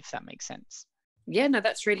around, if that makes sense. Yeah, no,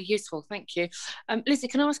 that's really useful. Thank you. Lizzie,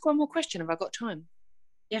 can I ask one more question? Have I got time?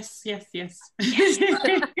 Yes. The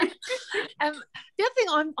other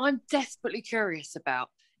thing I'm desperately curious about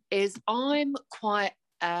is, I'm quite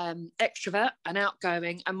extrovert and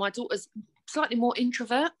outgoing, and my daughter's slightly more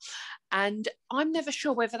introvert, and I'm never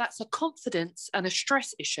sure whether that's a confidence and a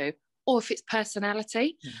stress issue or if it's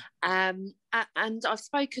personality. And I've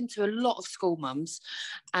spoken to a lot of school mums,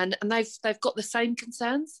 and they've got the same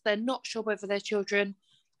concerns. They're not sure whether their children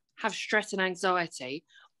have stress and anxiety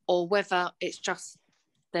or whether it's just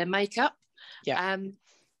their makeup.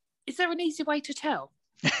 Is there an easy way to tell?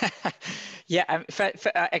 Yeah,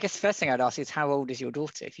 I guess the first thing I'd ask is, how old is your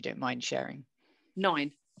daughter, if you don't mind sharing?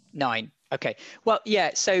 9. Okay. Well, yeah.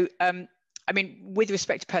 So I mean, with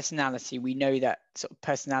respect to personality, we know that sort of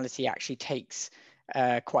personality actually takes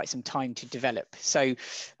quite some time to develop. So,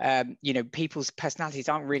 you know, people's personalities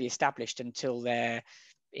aren't really established until they're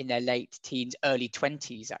in their late teens, early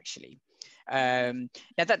 20s, actually. Now,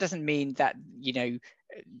 that doesn't mean that, you know,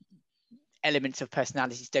 elements of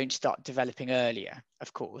personalities don't start developing earlier,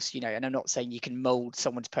 of course, you know, and I'm not saying you can mold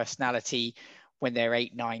someone's personality when they're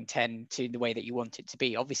 8, 9, 10 to the way that you want it to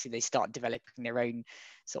be. Obviously, they start developing their own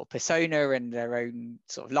sort of persona and their own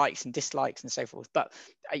sort of likes and dislikes and so forth. But,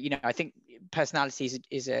 you know, I think personality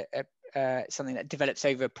is something that develops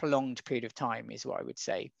over a prolonged period of time, is what I would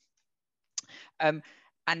say.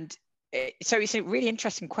 So it's a really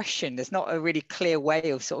interesting question. There's not a really clear way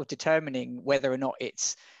of sort of determining whether or not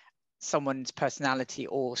it's someone's personality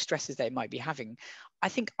or stresses they might be having. I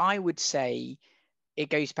think I would say it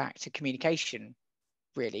goes back to communication,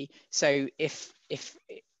 really. So if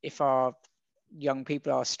our young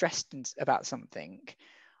people are stressed about something,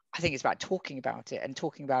 I think it's about talking about it, and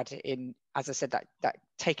talking about it in, as I said, that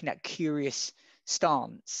taking that curious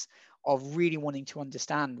stance of really wanting to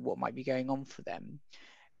understand what might be going on for them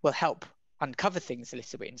will help uncover things a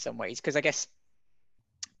little bit in some ways. Because I guess,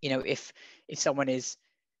 you know, if someone is,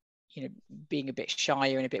 you know, being a bit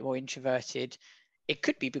shyer and a bit more introverted, it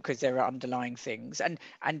could be because there are underlying things, and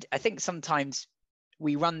I think sometimes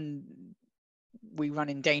we run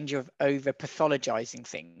in danger of over pathologizing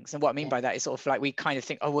things. And what I mean by that is sort of like, we kind of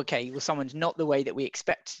think, oh, okay, well, someone's not the way that we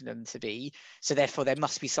expect them to be, so therefore there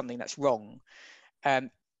must be something that's wrong.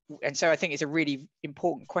 and so I think it's a really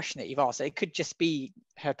important question that you've asked. It could just be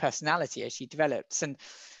her personality as she develops, and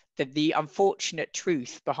the unfortunate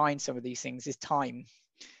truth behind some of these things is time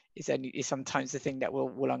is sometimes the thing that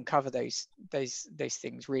will uncover those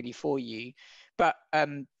things really for you. But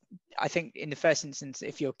I think in the first instance,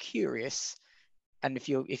 if you're curious, and if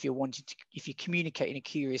you communicate in a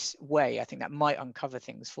curious way, I think that might uncover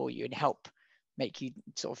things for you and help make you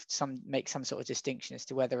make some sort of distinction as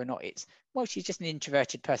to whether or not it's, well, she's just an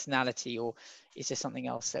introverted personality, or is there something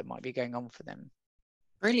else that might be going on for them.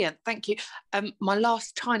 Brilliant, thank you. My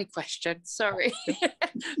last tiny question, sorry.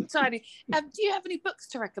 Tiny. Do you have any books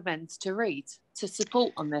to recommend to read to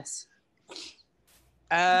support on this?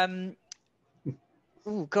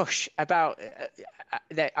 Oh gosh, about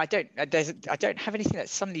I don't have anything that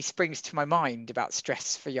suddenly springs to my mind about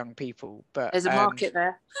stress for young people, but there's a market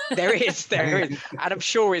there. there is, and I'm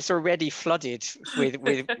sure it's already flooded with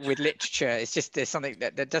literature. It's just there's something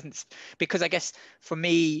that doesn't, because I guess for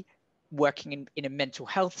me, working in a mental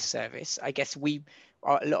health service, I guess a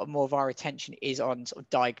lot more of our attention is on sort of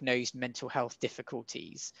diagnosed mental health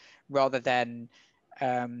difficulties rather than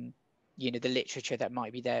the literature that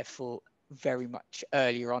might be there for very much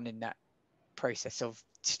earlier on in that process of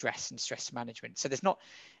stress and stress management. So there's not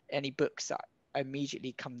any books that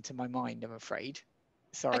immediately come to my mind, I'm afraid.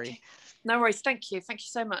 Sorry. Okay. No worries. Thank you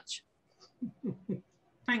so much.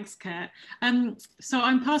 Thanks, Kurt. So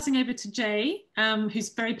I'm passing over to Jay, who's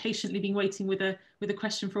very patiently been waiting with a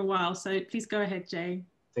question for a while. So please go ahead, Jay.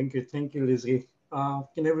 Thank you, Lizzie.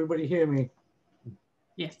 Can everybody hear me?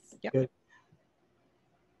 Yes. Yep. Good.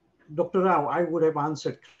 Dr. Rao, I would have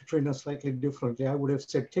answered Katrina slightly differently. I would have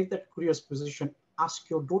said, take that curious position, ask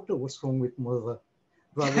your daughter what's wrong with mother,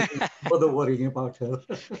 rather than mother worrying about her.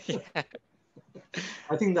 Yeah.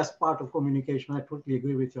 I think that's part of communication. I totally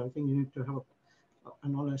agree with you. I think you need to have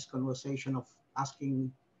an honest conversation of asking,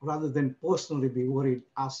 rather than personally be worried,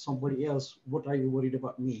 ask somebody else, what are you worried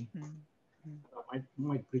about me? I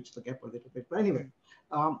might bridge the gap a little bit. But anyway,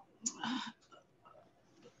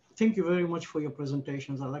 thank you very much for your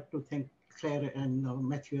presentations. I'd like to thank Claire and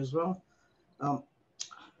Matthew as well.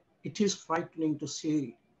 It is frightening to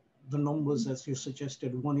see the numbers, as you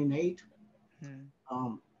suggested, 1 in 8.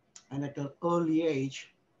 And at an early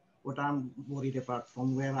age, what I'm worried about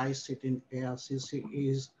from where I sit in ARCC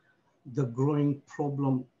is the growing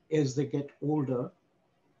problem as they get older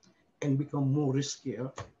and become more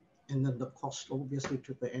riskier. And then the cost, obviously,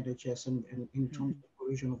 to the NHS and in terms of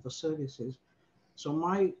provision of the services. So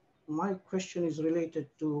my question is related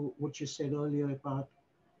to what you said earlier about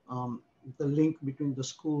the link between the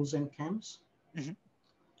schools and camps.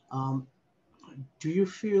 Do you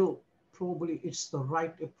feel probably it's the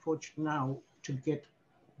right approach now to get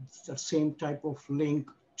the same type of link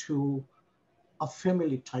to a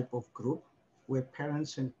family type of group where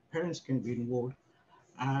parents can be involved?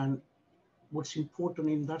 And what's important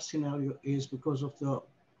in that scenario is because of the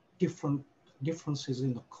differences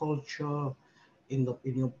in the culture, in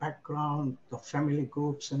your background, the family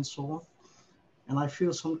groups, and so on. And I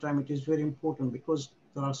feel sometimes it is very important because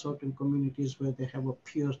there are certain communities where they have a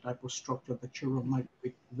peer type of structure. The children might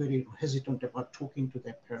be very hesitant about talking to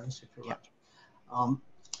their parents, if you like.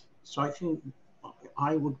 So I think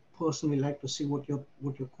I would personally like to see what your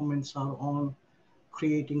comments are on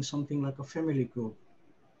creating something like a family group.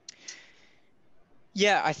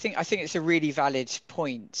 Yeah, I think it's a really valid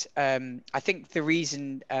point. I think the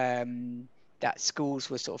reason that schools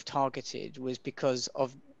were sort of targeted was because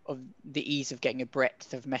of the ease of getting a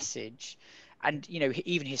breadth of message. And,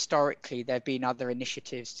 even historically, there have been other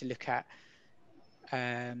initiatives to look at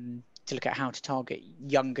how to target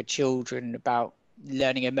younger children about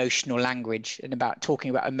learning emotional language and about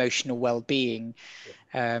talking about emotional well-being,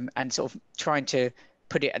 and sort of trying to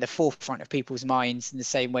put it at the forefront of people's minds in the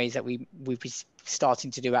same ways that we've been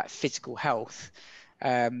starting to do at physical health.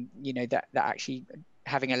 That actually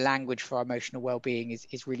having a language for our emotional well-being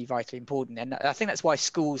is really vitally important. And I think that's why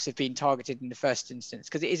schools have been targeted in the first instance,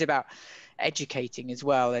 because it is about educating as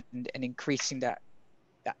well and increasing that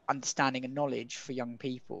understanding and knowledge for young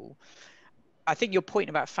people. I think your point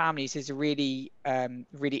about families is a really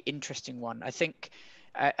interesting one. I think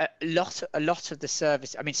a lot of the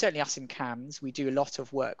service, I mean, certainly us in CAMHS, we do a lot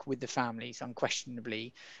of work with the families,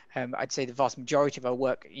 unquestionably. I'd say the vast majority of our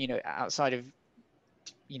work, outside of,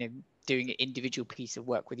 doing an individual piece of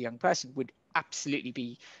work with a young person, would absolutely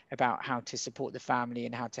be about how to support the family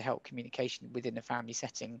and how to help communication within a family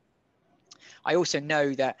setting. I also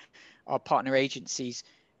know that our partner agencies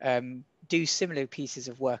do similar pieces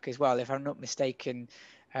of work as well. If I'm not mistaken,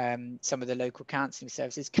 some of the local counselling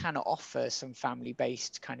services can offer some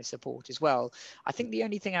family-based kind of support as well. I think the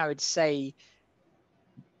only thing I would say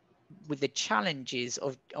the challenges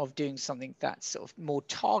of doing something that's sort of more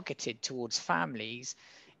targeted towards families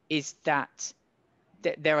is that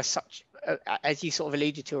there are such, as you sort of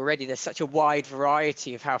alluded to already, there's such a wide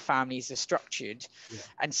variety of how families are structured. Yeah.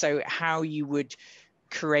 And so how you would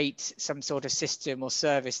create some sort of system or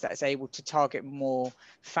service that's able to target more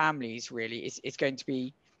families really is going to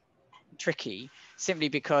be tricky, simply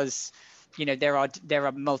because, you know, there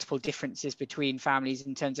are multiple differences between families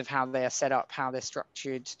in terms of how they are set up, how they're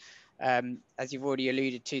structured. As you've already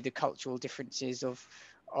alluded to, the cultural differences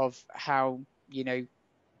of how, you know,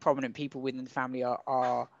 prominent people within the family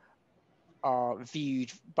are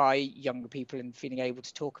viewed by younger people and feeling able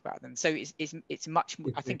to talk about them. So it's much,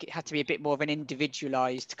 I think it had to be a bit more of an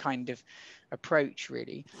individualized kind of approach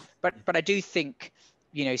really. But I do think,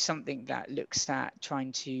 you know, something that looks at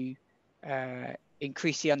trying to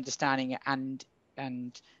increase the understanding and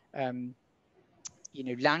you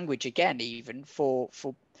know, language again, even for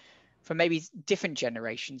maybe different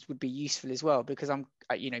generations would be useful as well, because I'm,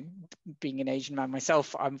 you know, being an Asian man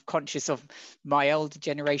myself, I'm conscious of my older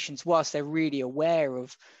generations, whilst they're really aware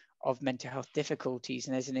of mental health difficulties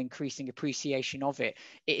and there's an increasing appreciation of it,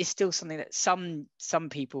 it is still something that some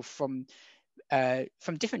people from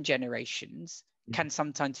different generations can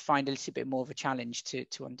sometimes find a little bit more of a challenge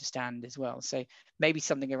to understand as well. So maybe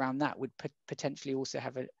something around that would potentially also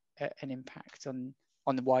have an impact on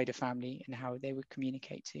the wider family and how they would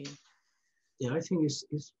communicate to you. Yeah, I think it's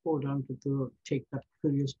important to take that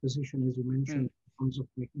curious position, as you mentioned, in terms of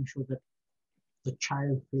making sure that the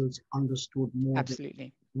child feels understood more.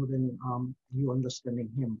 Absolutely. Than you understanding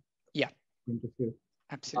him. Yeah. Point of view.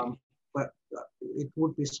 Absolutely. But it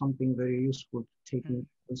would be something very useful to take into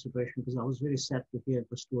consideration, because I was very sad to hear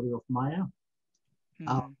the story of Maya.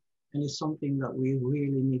 And it's something that we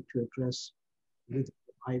really need to address with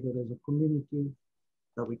either as a community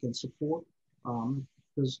that we can support,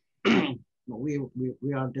 because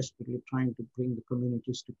we are desperately trying to bring the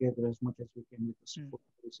communities together as much as we can with the support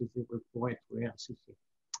services they will provide for ARCC.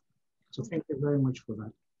 So thank you very much for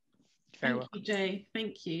that. Thank you, Jay.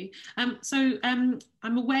 Thank you. So I'm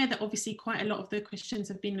aware that obviously quite a lot of the questions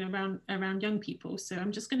have been around young people. So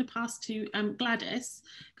I'm just going to pass to Gladys,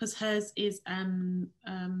 because hers is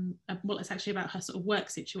well, it's actually about her sort of work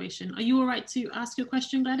situation. Are you all right to ask your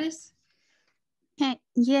question, Gladys?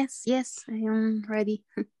 Yes, I am ready.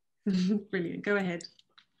 Brilliant. Go ahead.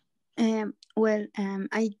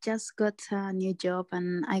 I just got a new job,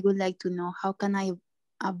 and I would like to know how can I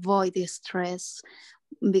avoid the stress,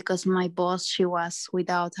 because my boss, she was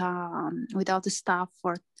without staff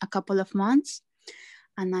for a couple of months,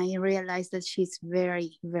 and I realized that she's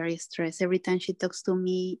very, very stressed. Every time she talks to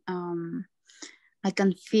me, I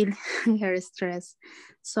can feel her stress.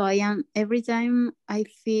 So every time I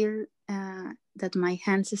feel that my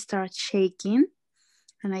hands start shaking,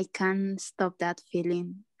 and I can't stop that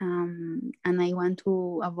feeling, and I want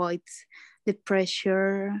to avoid the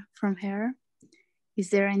pressure from her. Is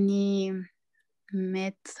there any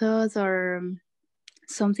method or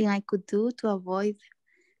something I could do to avoid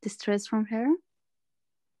the stress from her?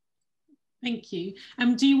 Thank you.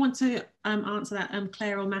 Do you want to answer that,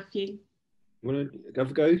 Claire or Matthew? Want to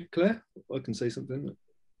have a go, Claire? I can say something.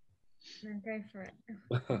 No, go for it.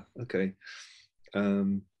 Okay.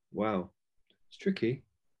 Wow, it's tricky,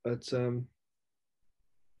 but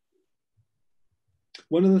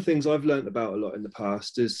one of the things I've learned about a lot in the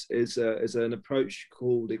past is an approach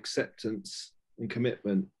called acceptance and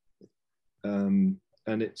commitment, and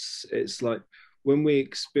it's like when we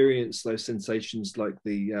experience those sensations like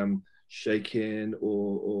the shaking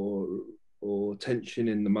or tension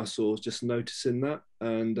in the muscles, just noticing that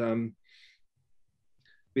and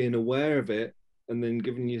being aware of it, and then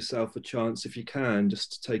giving yourself a chance, if you can,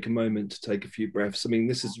 just to take a moment to take a few breaths. I mean,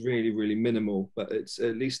 this is really, really minimal, but it's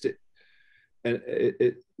at least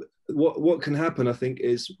what can happen, I think,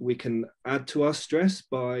 is we can add to our stress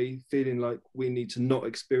by feeling like we need to not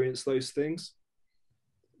experience those things.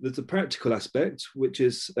 There's a practical aspect, which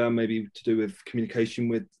is maybe to do with communication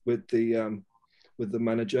with the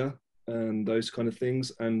manager and those kind of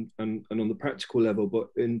things, and on the practical level. But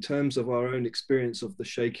in terms of our own experience of the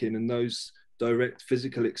shaking and those direct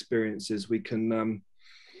physical experiences, we can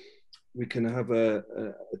have a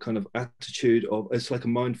kind of attitude of, it's like a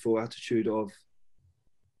mindful attitude of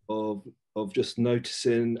just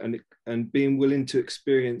noticing and being willing to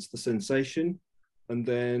experience the sensation, and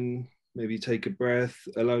then maybe take a breath,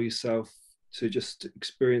 allow yourself to just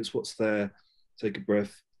experience what's there, take a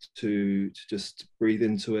breath to just breathe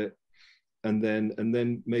into it, and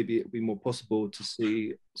then maybe it'll be more possible to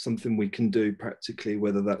see something we can do practically,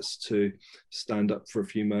 whether that's to stand up for a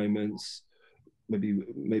few moments,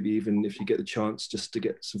 maybe even if you get the chance just to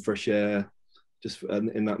get some fresh air, just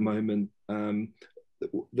in that moment.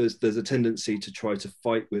 There's a tendency to try to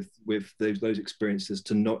fight with those experiences,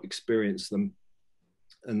 to not experience them,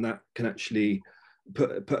 and that can actually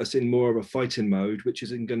put us in more of a fighting mode, which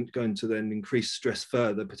is going to then increase stress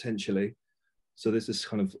further potentially. So there's this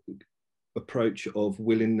kind of approach of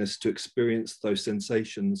willingness to experience those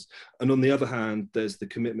sensations, and on the other hand, there's the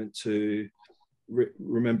commitment to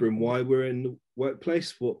remembering why we're in the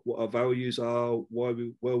workplace, what our values are, why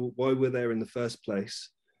we're there in the first place,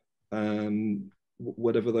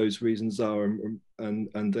 whatever those reasons are, and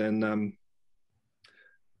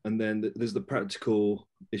then there's the practical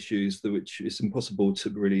issues which is impossible to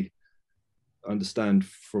really understand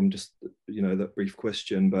from just that brief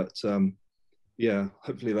question. But yeah,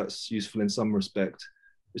 hopefully that's useful in some respect.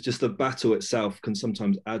 It's just the battle itself can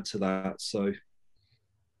sometimes add to that. So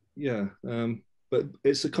yeah, but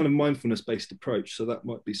it's a kind of mindfulness-based approach, so that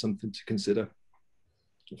might be something to consider.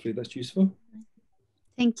 Hopefully that's useful.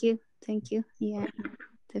 Thank you. Yeah,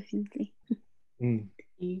 definitely.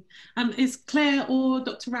 Is Claire or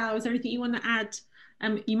Dr. Rao, is there anything you want to add?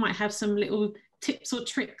 You might have some little tips or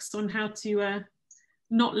tricks on how to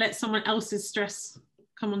not let someone else's stress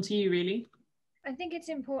come onto you, really. I think it's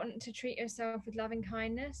important to treat yourself with loving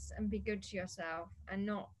kindness and be good to yourself and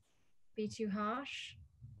not be too harsh.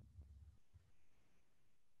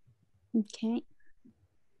 Okay.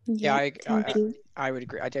 Yeah, I would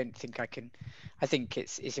agree. I don't think I can. I think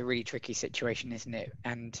it's a really tricky situation, isn't it?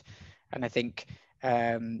 And I think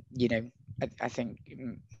I think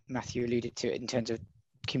Matthew alluded to it in terms of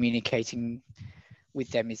communicating with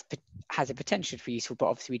them has a potential for useful, but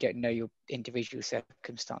obviously we don't know your individual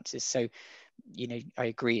circumstances. So I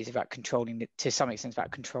agree, it's about controlling to some extent,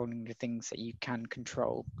 about controlling the things that you can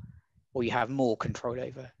control or you have more control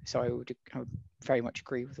over. So I would very much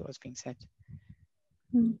agree with what was being said.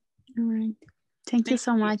 All right. Thank you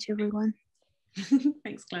so much, everyone.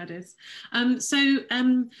 Thanks, Gladys.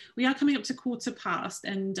 We are coming up to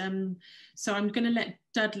 1:15, and so I'm going to let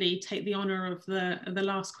Dudley take the honour of the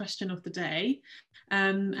last question of the day,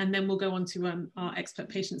 and then we'll go on to our expert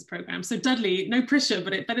patients programme. So Dudley, no pressure,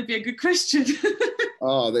 but it better be a good question.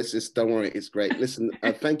 Oh, don't worry, it's great. Listen,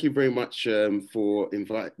 thank you very much for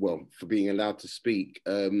being allowed to speak.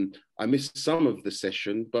 I missed some of the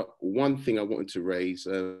session, but one thing I wanted to raise,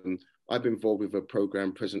 I've been involved with a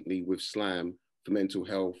program presently with SLAM for mental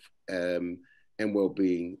health and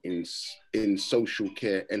well-being in social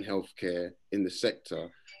care and healthcare in the sector.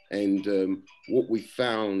 And what we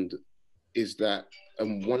found is that,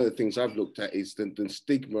 and one of the things I've looked at is the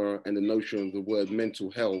stigma and the notion of the word mental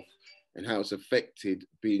health and how it's affected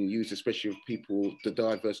being used, especially with people, the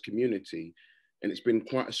diverse community. And it's been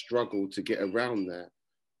quite a struggle to get around that.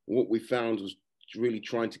 What we found was really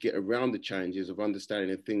trying to get around the challenges of understanding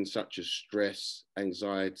that things such as stress,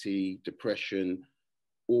 anxiety, depression,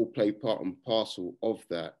 all play part and parcel of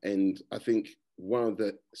that. And I think one of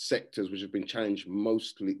the sectors which have been challenged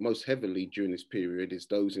most heavily during this period is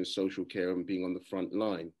those in social care and being on the front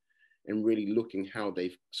line and really looking how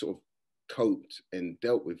they've sort of coped and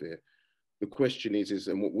dealt with it. The question is,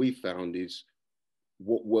 and what we found is,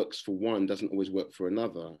 what works for one doesn't always work for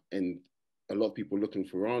another. And a lot of people looking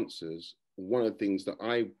for answers. One of the things that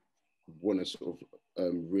I want to sort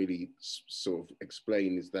of really sort of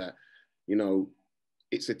explain is that,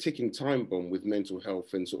 it's a ticking time bomb with mental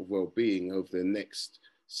health and sort of well-being over the next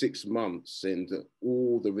 6 months, and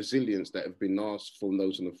all the resilience that have been asked from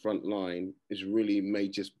those on the front line is really may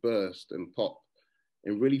just burst and pop.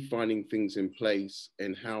 And really finding things in place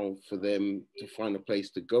and how for them to find a place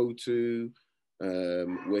to go to,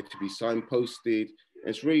 where to be signposted. And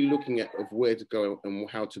it's really looking at of where to go and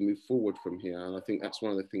how to move forward from here. And I think that's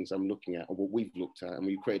one of the things I'm looking at, or what we've looked at. And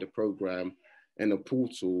we created a program and a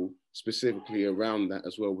portal specifically around that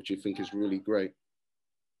as well, which I think is really great.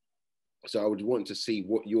 So I would want to see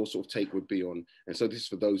what your sort of take would be on. And so this is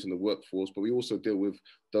for those in the workforce, but we also deal with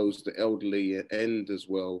those, the elderly, and as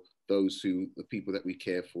well, the people that we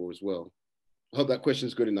care for as well. I hope that question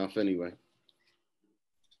is good enough anyway.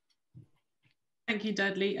 Thank you,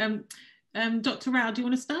 Dudley. Dr. Rao, do you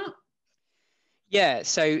want to start? Yeah,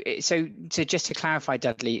 so just to clarify,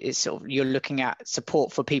 Dudley, it's sort of, you're looking at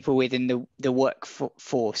support for people within the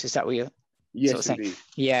workforce. Is that what you're sort of saying? Indeed.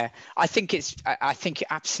 Yeah, I think you're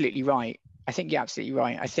absolutely right. I think you're absolutely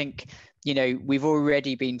right. I think, we've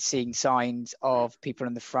already been seeing signs of people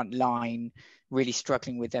on the front line really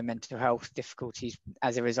struggling with their mental health difficulties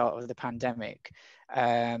as a result of the pandemic.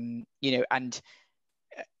 And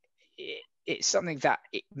it's something that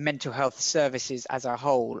mental health services as a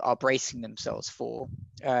whole are bracing themselves for.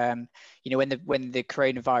 You know, when the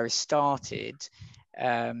coronavirus started,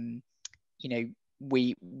 you know,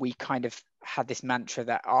 we kind of had this mantra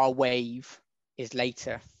that our wave is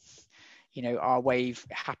later. You know, our wave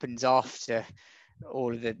happens after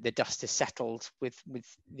all of the dust has settled with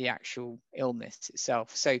the actual illness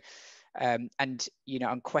itself. So, and you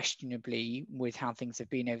know, unquestionably, with how things have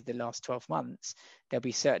been over the last 12 months, there'll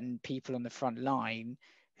be certain people on the front line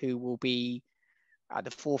who will be at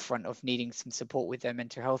the forefront of needing some support with their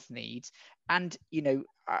mental health needs. And, you know,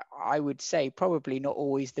 I would say probably not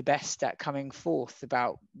always the best at coming forth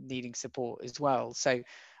about needing support as well. So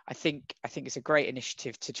I think it's a great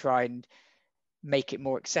initiative to try and make it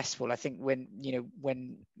more accessible. I think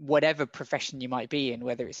when whatever profession you might be in,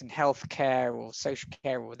 whether it's in healthcare or social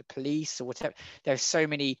care or the police or whatever, there's so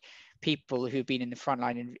many people who've been in the front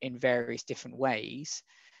line in various different ways,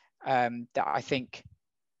 that I think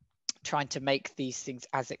trying to make these things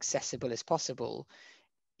as accessible as possible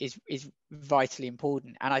is vitally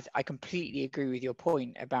important. And I completely agree with your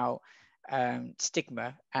point about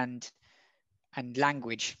stigma and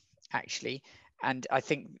language, actually. And I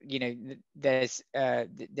think, you know, there's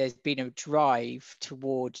been a drive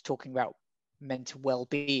towards talking about mental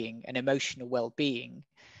well-being and emotional well-being,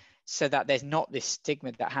 so that there's not this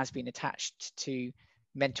stigma that has been attached to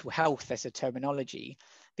mental health as a terminology.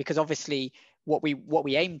 Because obviously what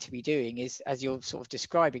we aim to be doing is, as you're sort of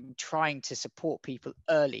describing, trying to support people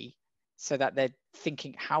early so that they're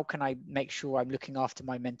thinking, how can I make sure I'm looking after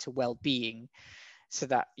my mental well-being, so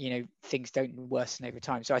that, you know, things don't worsen over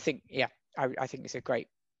time. So I think, yeah, I think it's a great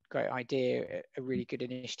idea, a really good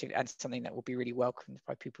initiative, and something that will be really welcomed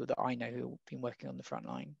by people that I know who have been working on the front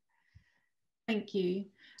line. Thank you.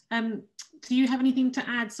 Do you have anything to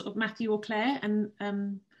add, sort of Matthew or Claire,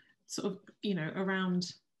 and sort of, you know,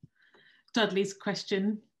 around Dudley's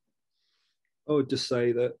question? I would just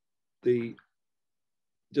say that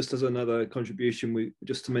just as another contribution,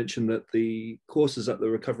 just to mention that the courses at the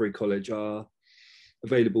Recovery College are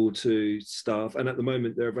available to staff, and at the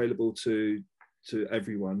moment they're available to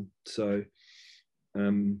everyone. So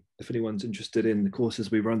if anyone's interested in the courses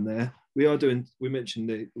we run there, we mentioned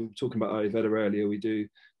we were talking about Ayurveda earlier. We do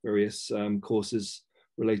various courses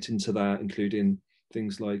relating to that, including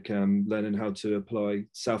things like learning how to apply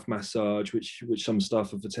self-massage, which some staff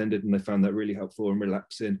have attended and they found that really helpful and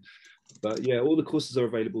relaxing. But yeah, all the courses are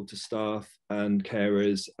available to staff and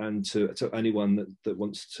carers and to anyone that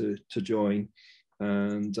wants to join.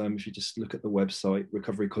 And if you just look at the website,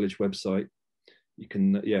 Recovery College website, you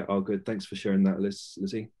can, yeah, oh good, thanks for sharing that,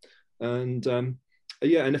 Lizzie. And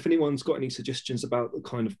yeah, and if anyone's got any suggestions about the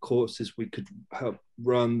kind of courses we could help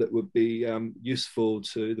run that would be useful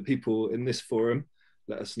to the people in this forum,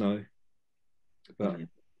 let us know. But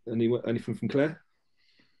anything from Claire?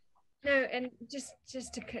 No, and just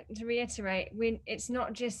to reiterate, it's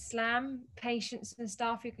not just SLAM patients and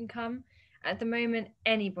staff who can come. At the moment,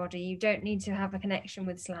 anybody. You don't need to have a connection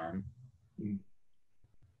with SLAM.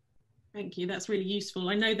 Thank you. That's really useful.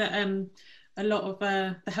 I know that a lot of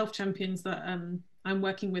the health champions that I'm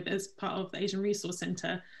working with as part of the Asian Resource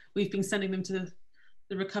Centre, we've been sending them to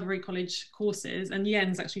the Recovery College courses, and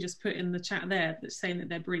Yen's actually just put in the chat there that's saying that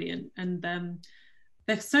they're brilliant, and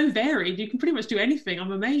they're so varied. You can pretty much do anything.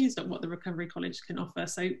 I'm amazed at what the Recovery College can offer.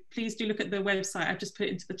 So please do look at the website. I've just put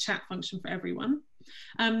it into the chat function for everyone.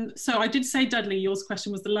 So I did say, Dudley, yours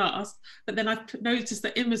question was the last, but then I've noticed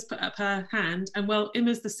that Imma's put up her hand, and well,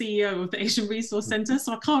 Imma's the CEO of the Asian Resource Centre,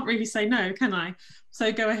 so I can't really say no, can I?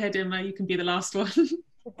 So go ahead, Imma, you can be the last one.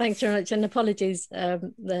 Thanks very much, and apologies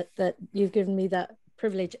that you've given me that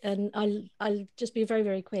privilege, and I'll just be very,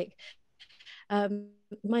 very quick.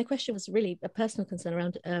 My question was really a personal concern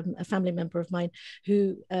around a family member of mine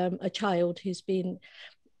a child who's been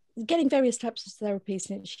getting various types of therapy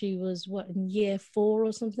since she was in year 4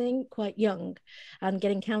 or something, quite young, and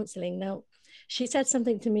getting counselling. Now, she said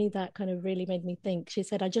something to me that kind of really made me think. She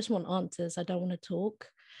said, I just want answers, I don't want to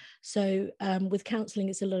talk. So with counselling,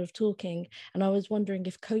 it's a lot of talking. And I was wondering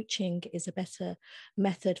if coaching is a better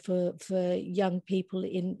method for young people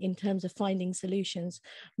in terms of finding solutions,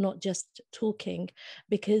 not just talking,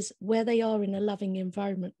 because where they are in a loving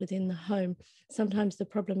environment within the home, sometimes the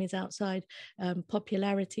problem is outside,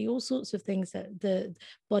 popularity, all sorts of things, that the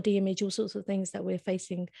body image, all sorts of things that we're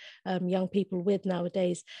facing young people with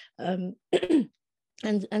nowadays.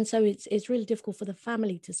 And so it's really difficult for the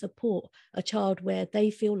family to support a child where they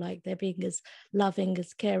feel like they're being as loving,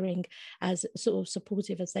 as caring, as sort of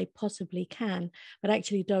supportive as they possibly can, but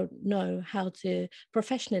actually don't know how to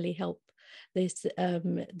professionally help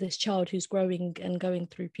this child who's growing and going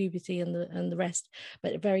through puberty and the rest,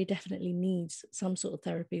 but it very definitely needs some sort of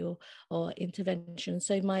therapy or intervention.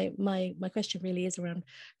 So my question really is around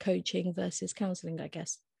coaching versus counselling, I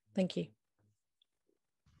guess. Thank you.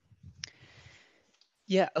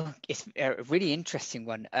 Yeah, it's a really interesting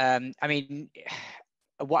one. I mean,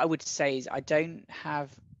 what I would say is I don't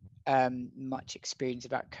have much experience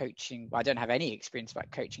about coaching. Well, I don't have any experience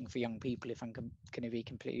about coaching for young people, if I'm going to be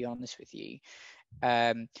completely honest with you.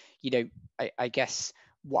 You know, I guess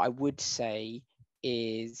what I would say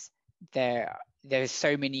is there's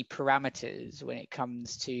so many parameters when it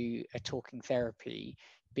comes to a talking therapy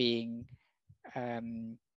being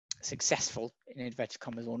successful in inverted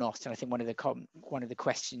commas or not. And I think one of the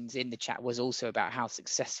questions in the chat was also about how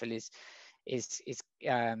successful is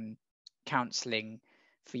counselling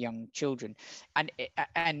for young children.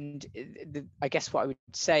 And I guess what I would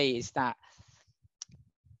say is that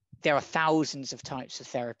there are thousands of types of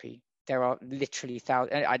therapy. There are literally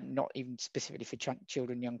thousands, not even specifically for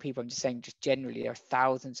children, young people. I'm just saying, just generally, there are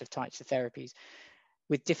thousands of types of therapies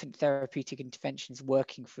with different therapeutic interventions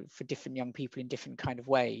working for different young people in different kind of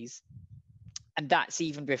ways. And that's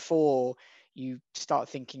even before you start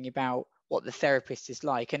thinking about what the therapist is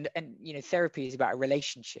like. And you know, therapy is about a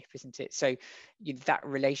relationship, isn't it? So you know, that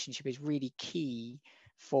relationship is really key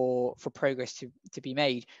for progress to be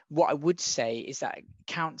made. What I would say is that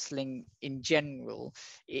counselling in general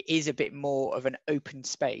is a bit more of an open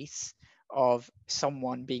space of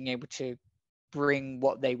someone being able to bring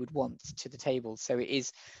what they would want to the table. So it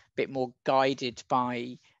is a bit more guided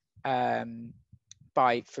by, for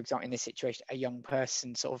example, in this situation, a young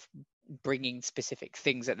person sort of bringing specific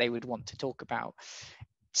things that they would want to talk about.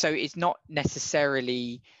 So it's not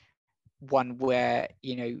necessarily one where,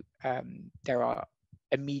 you know, there are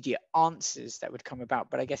immediate answers that would come about,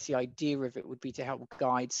 but I guess the idea of it would be to help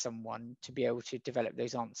guide someone to be able to develop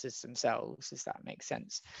those answers themselves. Does that make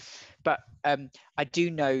sense? But I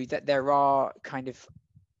do know that there are kind of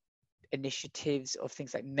initiatives of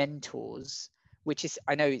things like mentors, which is,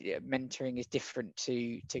 I know mentoring is different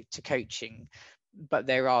to coaching, but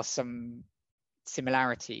there are some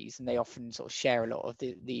similarities and they often sort of share a lot of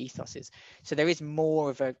the ethoses. So there is more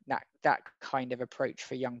of that kind of approach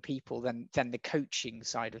for young people than the coaching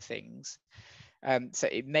side of things. So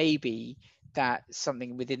it may be that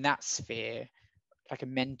something within that sphere, like a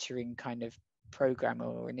mentoring kind of program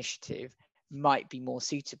or initiative, might be more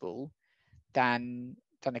suitable than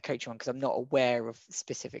a coaching one, because I'm not aware of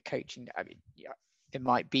specific coaching. I mean, yeah, there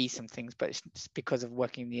might be some things, but it's because of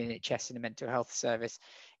working in the NHS in a mental health service,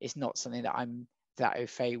 it's not something that I'm that au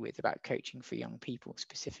fait with about coaching for young people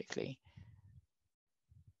specifically.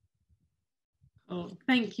 Oh,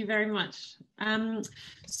 thank you very much.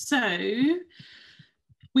 So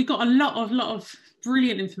we got a lot of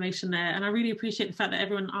brilliant information there, and I really appreciate the fact that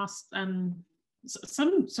everyone asked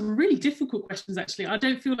some really difficult questions. Actually, I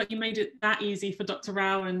don't feel like you made it that easy for Dr.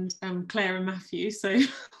 Rao and Claire and Matthew, so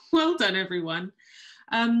well done everyone.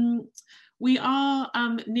 We are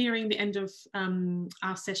nearing the end of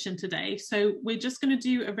our session today, so we're just going to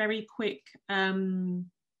do a very quick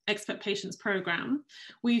expert patients program.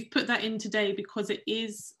 We've put that in today because it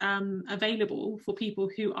is available for people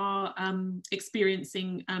who are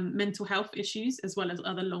experiencing mental health issues as well as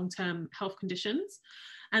other long-term health conditions.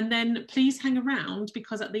 And then please hang around,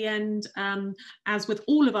 because at the end, as with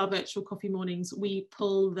all of our virtual coffee mornings, we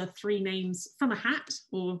pull the 3 names from a hat,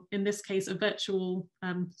 or in this case, a virtual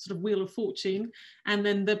sort of wheel of fortune. And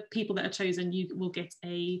then the people that are chosen, you will get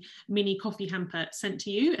a mini coffee hamper sent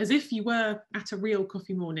to you as if you were at a real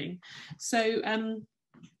coffee morning. So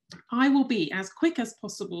I will be as quick as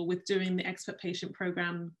possible with doing the expert patient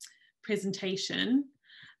program presentation.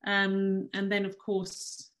 And then of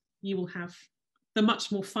course, you will have the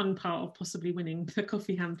much more fun part of possibly winning the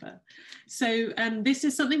coffee hamper. So this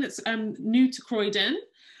is something that's new to Croydon,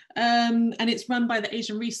 and it's run by the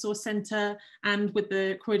Asian Resource Centre and with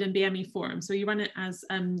the Croydon BME Forum. So we run it as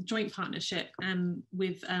joint partnership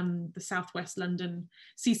with the South West London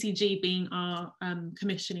CCG being our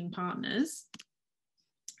commissioning partners.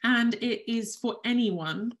 And it is for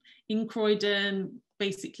anyone in Croydon,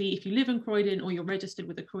 basically if you live in Croydon or you're registered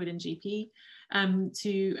with a Croydon GP,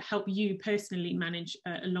 to help you personally manage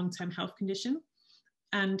a long-term health condition.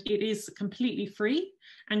 And it is completely free,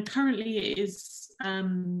 and currently it is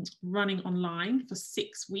running online for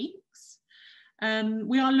 6 weeks.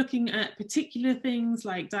 We are looking at particular things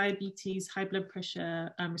like diabetes, high blood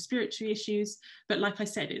pressure, respiratory issues, but like I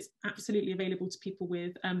said, it's absolutely available to people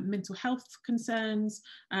with mental health concerns,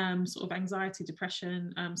 sort of anxiety,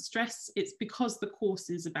 depression, stress. It's because the course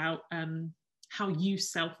is about how you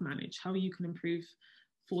self-manage, how you can improve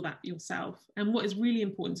for that yourself. And what is really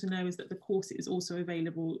important to know is that the course is also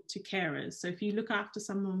available to carers. So if you look after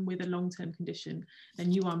someone with a long-term condition,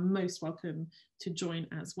 then you are most welcome to join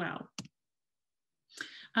as well.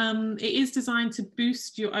 It is designed to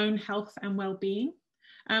boost your own health and well-being.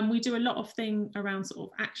 We do a lot of things around sort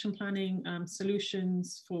of action planning,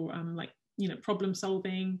 solutions for like, you know, problem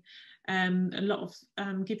solving, a lot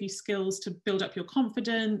of give you skills to build up your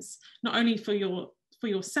confidence, not only for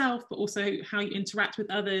yourself, but also how you interact with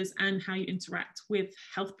others and how you interact with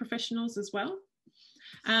health professionals as well.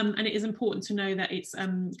 And it is important to know that it's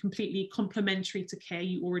completely complementary to care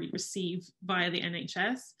you already receive via the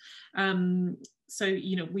NHS. So,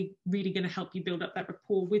 you know, we're really going to help you build up that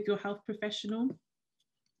rapport with your health professional.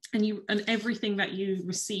 And everything that you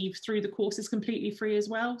receive through the course is completely free as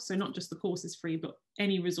well. So not just the course is free, but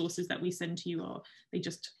any resources that we send to you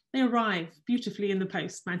they arrive beautifully in the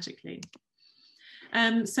post magically.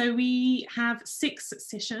 So we have 6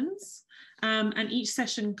 sessions, and each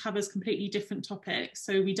session covers completely different topics.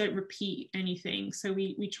 So we don't repeat anything. So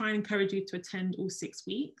we try and encourage you to attend all 6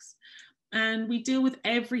 weeks. And we deal with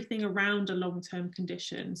everything around a long-term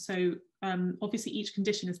condition. So obviously each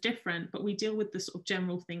condition is different, but we deal with the sort of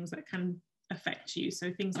general things that can affect you.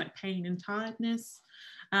 So things like pain and tiredness.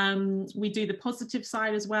 We do the positive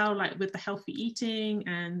side as well, like with the healthy eating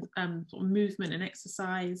and sort of movement and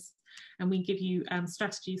exercise. And we give you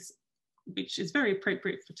strategies, which is very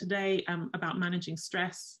appropriate for today, about managing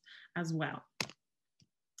stress as well.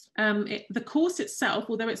 The course itself,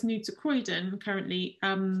 although it's new to Croydon currently,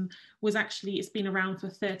 it's been around for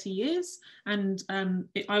 30 years. And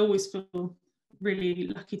I always feel really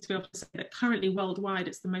lucky to be able to say that currently worldwide,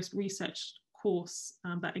 it's the most researched course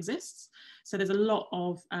that exists. So there's a lot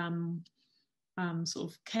of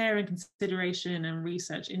sort of care and consideration and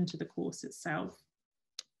research into the course itself.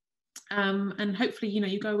 And hopefully, you know,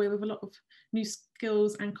 you go away with a lot of new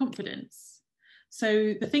skills and confidence.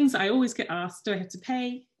 So the things that I always get asked, do I have to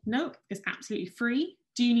pay? No, it's absolutely free.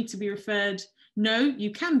 Do you need to be referred? No, you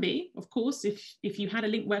can be, of course, if you had a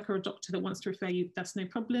link worker or a doctor that wants to refer you, that's no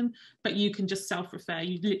problem, but you can just self-refer.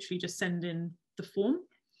 You literally just send in the form.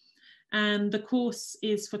 And the course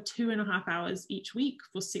is for 2.5 hours each week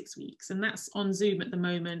for 6 weeks. And that's on Zoom at the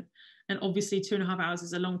moment. And obviously 2.5 hours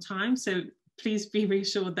is a long time. So please be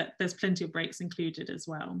reassured that there's plenty of breaks included as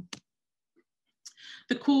well.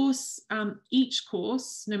 The course, each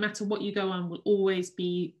course, no matter what you go on, will always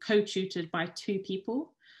be co-tutored by 2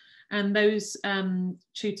 people. And those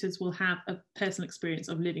tutors will have a personal experience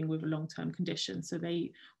of living with a long-term condition. So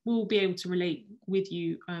they will be able to relate with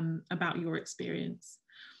you about your experience.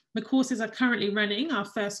 The courses are currently running. Our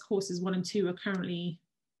first courses 1 and 2 are currently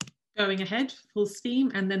going ahead full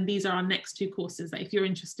steam. And then these are our next 2 courses that if you're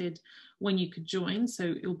interested, when you could join. So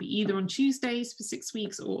it'll be either on Tuesdays for 6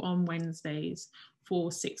 weeks or on Wednesdays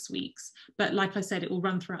for 6 weeks. But like I said, it will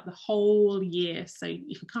run throughout the whole year. So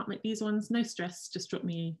if you can't make these ones, no stress, just drop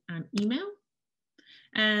me an email.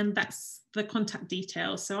 And that's the contact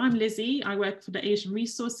details. So I'm Lizzie, I work for the Asian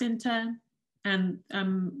Resource Centre, and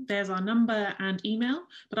there's our number and email,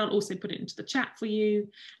 but I'll also put it into the chat for you.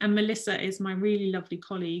 And Melissa is my really lovely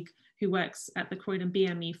colleague who works at the Croydon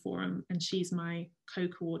BME Forum, and she's my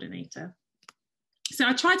co-coordinator. So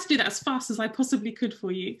I tried to do that as fast as I possibly could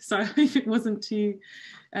for you. So I hope it wasn't too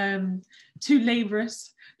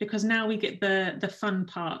laborious, because now we get the fun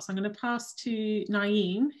part. So I'm going to pass to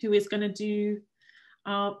Naeem, who is going to do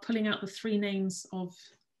pulling out the 3 names of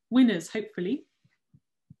winners, hopefully.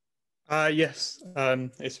 Yes,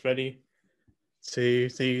 it's ready to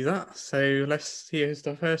do that. So let's see who's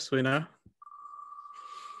the first winner.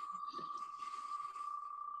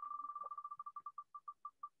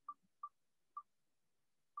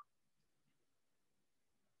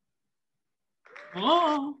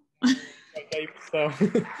 Oh. Okay, so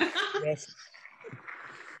yes.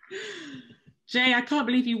 Jay, I can't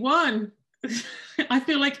believe you won. I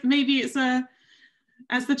feel like maybe it's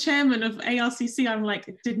as the chairman of ARCC, I'm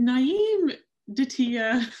like, did Naeem, did he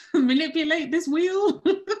manipulate this wheel?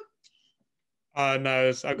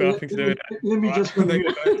 No, I've got nothing to do with it. Let me just,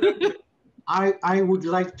 I would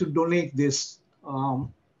like to donate this,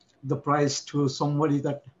 the prize to somebody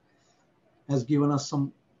that has given us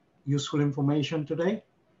some useful information today.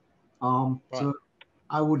 Right. So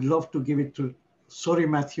I would love to give it to, sorry,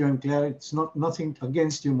 Matthew and Claire, it's nothing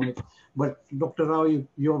against you, Mike, but Dr. Rao,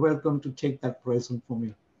 you're welcome to take that present for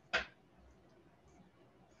me.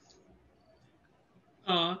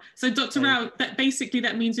 Oh, so Dr. Rao, that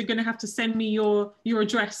means you're going to have to send me your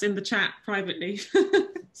address in the chat privately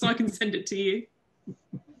so I can send it to you.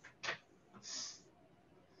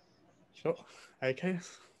 Sure, okay.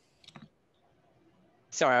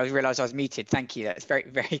 Sorry, I realised I was muted. Thank you. That's very,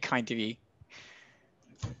 very kind of you.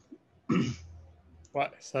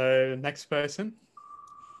 Right, so next person.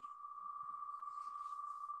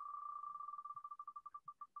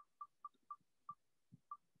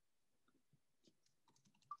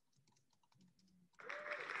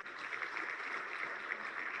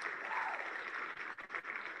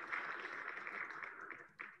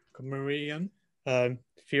 Marian,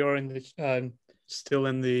 if you're in the still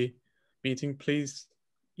in the meeting, please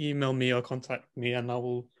email me or contact me, and I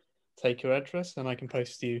will take your address and I can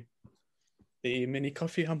post you the mini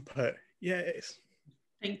coffee hamper. Yes.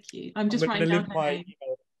 Thank you. I'm just writing down her name.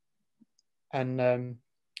 And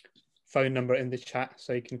phone number in the chat,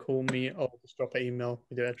 so you can call me or just drop an email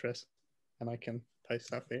with your address, and I can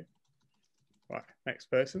post that for you. Right, next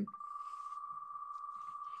person.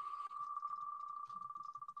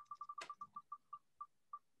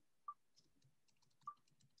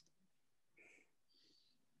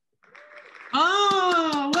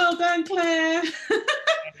 Oh, well done, Claire.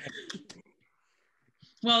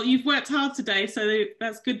 Well, you've worked hard today, so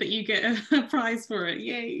that's good that you get a prize for it.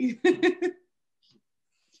 Yay.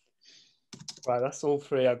 Right, that's all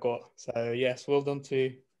three I got. So yes, well done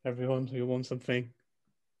to everyone who won something.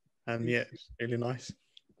 And yeah, it's really nice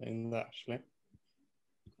doing that, actually.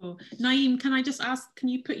 Cool. Naeem, can I just ask, can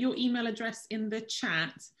you put your email address in the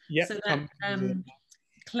chat? Yeah. So that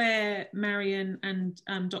Claire, Marian, and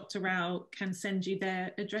Dr. Rao can send you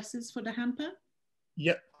their addresses for the hamper?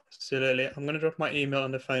 Yep, absolutely. I'm going to drop my email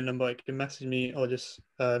and the phone number. You can message me or just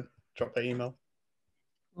drop an email.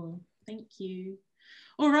 Cool. Thank you.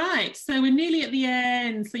 All right, so we're nearly at the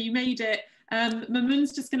end. So you made it.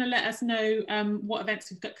 Mamun's just going to let us know what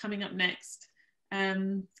events we've got coming up next.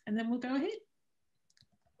 And then we'll go ahead.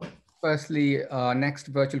 Firstly, next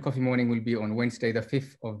virtual coffee morning will be on Wednesday, the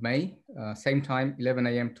 5th of May, same time, 11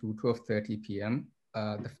 a.m. to 12:30 p.m.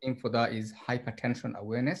 The theme for that is hypertension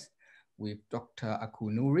awareness with Dr. Aku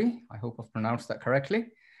Nouri. I hope I've pronounced that correctly.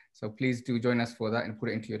 So please do join us for that and put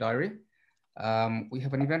it into your diary. We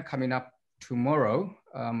have an event coming up tomorrow.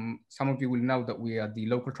 Some of you will know that we are the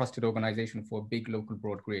local trusted organization for Big Local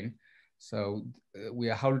Broad Green. So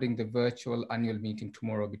we are holding the virtual annual meeting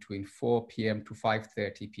tomorrow between 4 p.m. to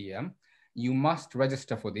 5:30 p.m. You must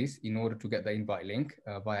register for this in order to get the invite link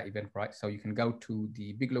via Eventbrite. So you can go to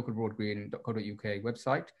the biglocalbroadgreen.co.uk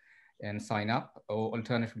website and sign up, or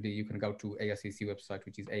alternatively, you can go to ARCC website,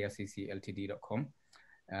 which is arccltd.com,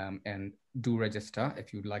 and do register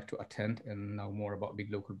if you'd like to attend and know more about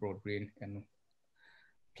Big Local Broad Green and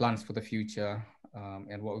plans for the future,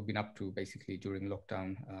 and what we've been up to basically during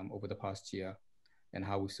lockdown over the past year, and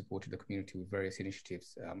how we've supported the community with various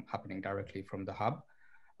initiatives happening directly from the hub.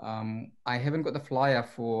 I haven't got the flyer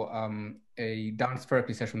for a dance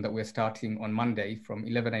therapy session that we're starting on Monday from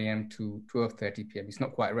 11 a.m. to 12:30 p.m. It's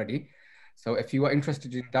not quite ready. So if you are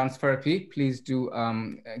interested in dance therapy, please do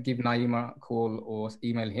give Naeem a call or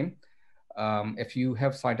email him. If you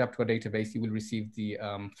have signed up to a database, you will receive the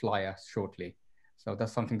flyer shortly. So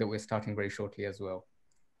that's something that we're starting very shortly as well.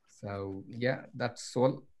 So yeah, that's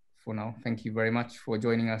all for now. Thank you very much for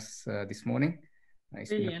joining us this morning.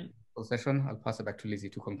 Brilliant. Session. I'll pass it back to Lizzie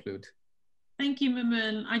to conclude. Thank you,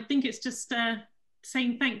 Mamun. I think it's just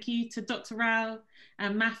saying thank you to Dr. Rao,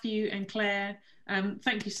 Matthew and Claire.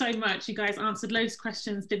 Thank you so much. You guys answered loads of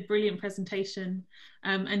questions, did brilliant presentation.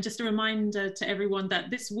 And just a reminder to everyone that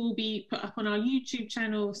this will be put up on our YouTube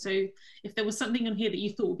channel. So if there was something on here that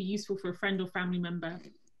you thought would be useful for a friend or family member,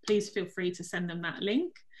 please feel free to send them that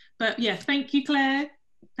link. But yeah, thank you, Claire.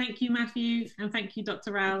 Thank you, Matthew. And thank you,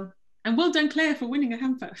 Dr. Rao. And well done, Claire, for winning a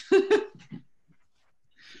hamper.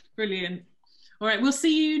 Brilliant. All right, we'll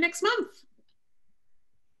see you next month.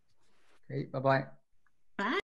 Okay, bye-bye. Bye.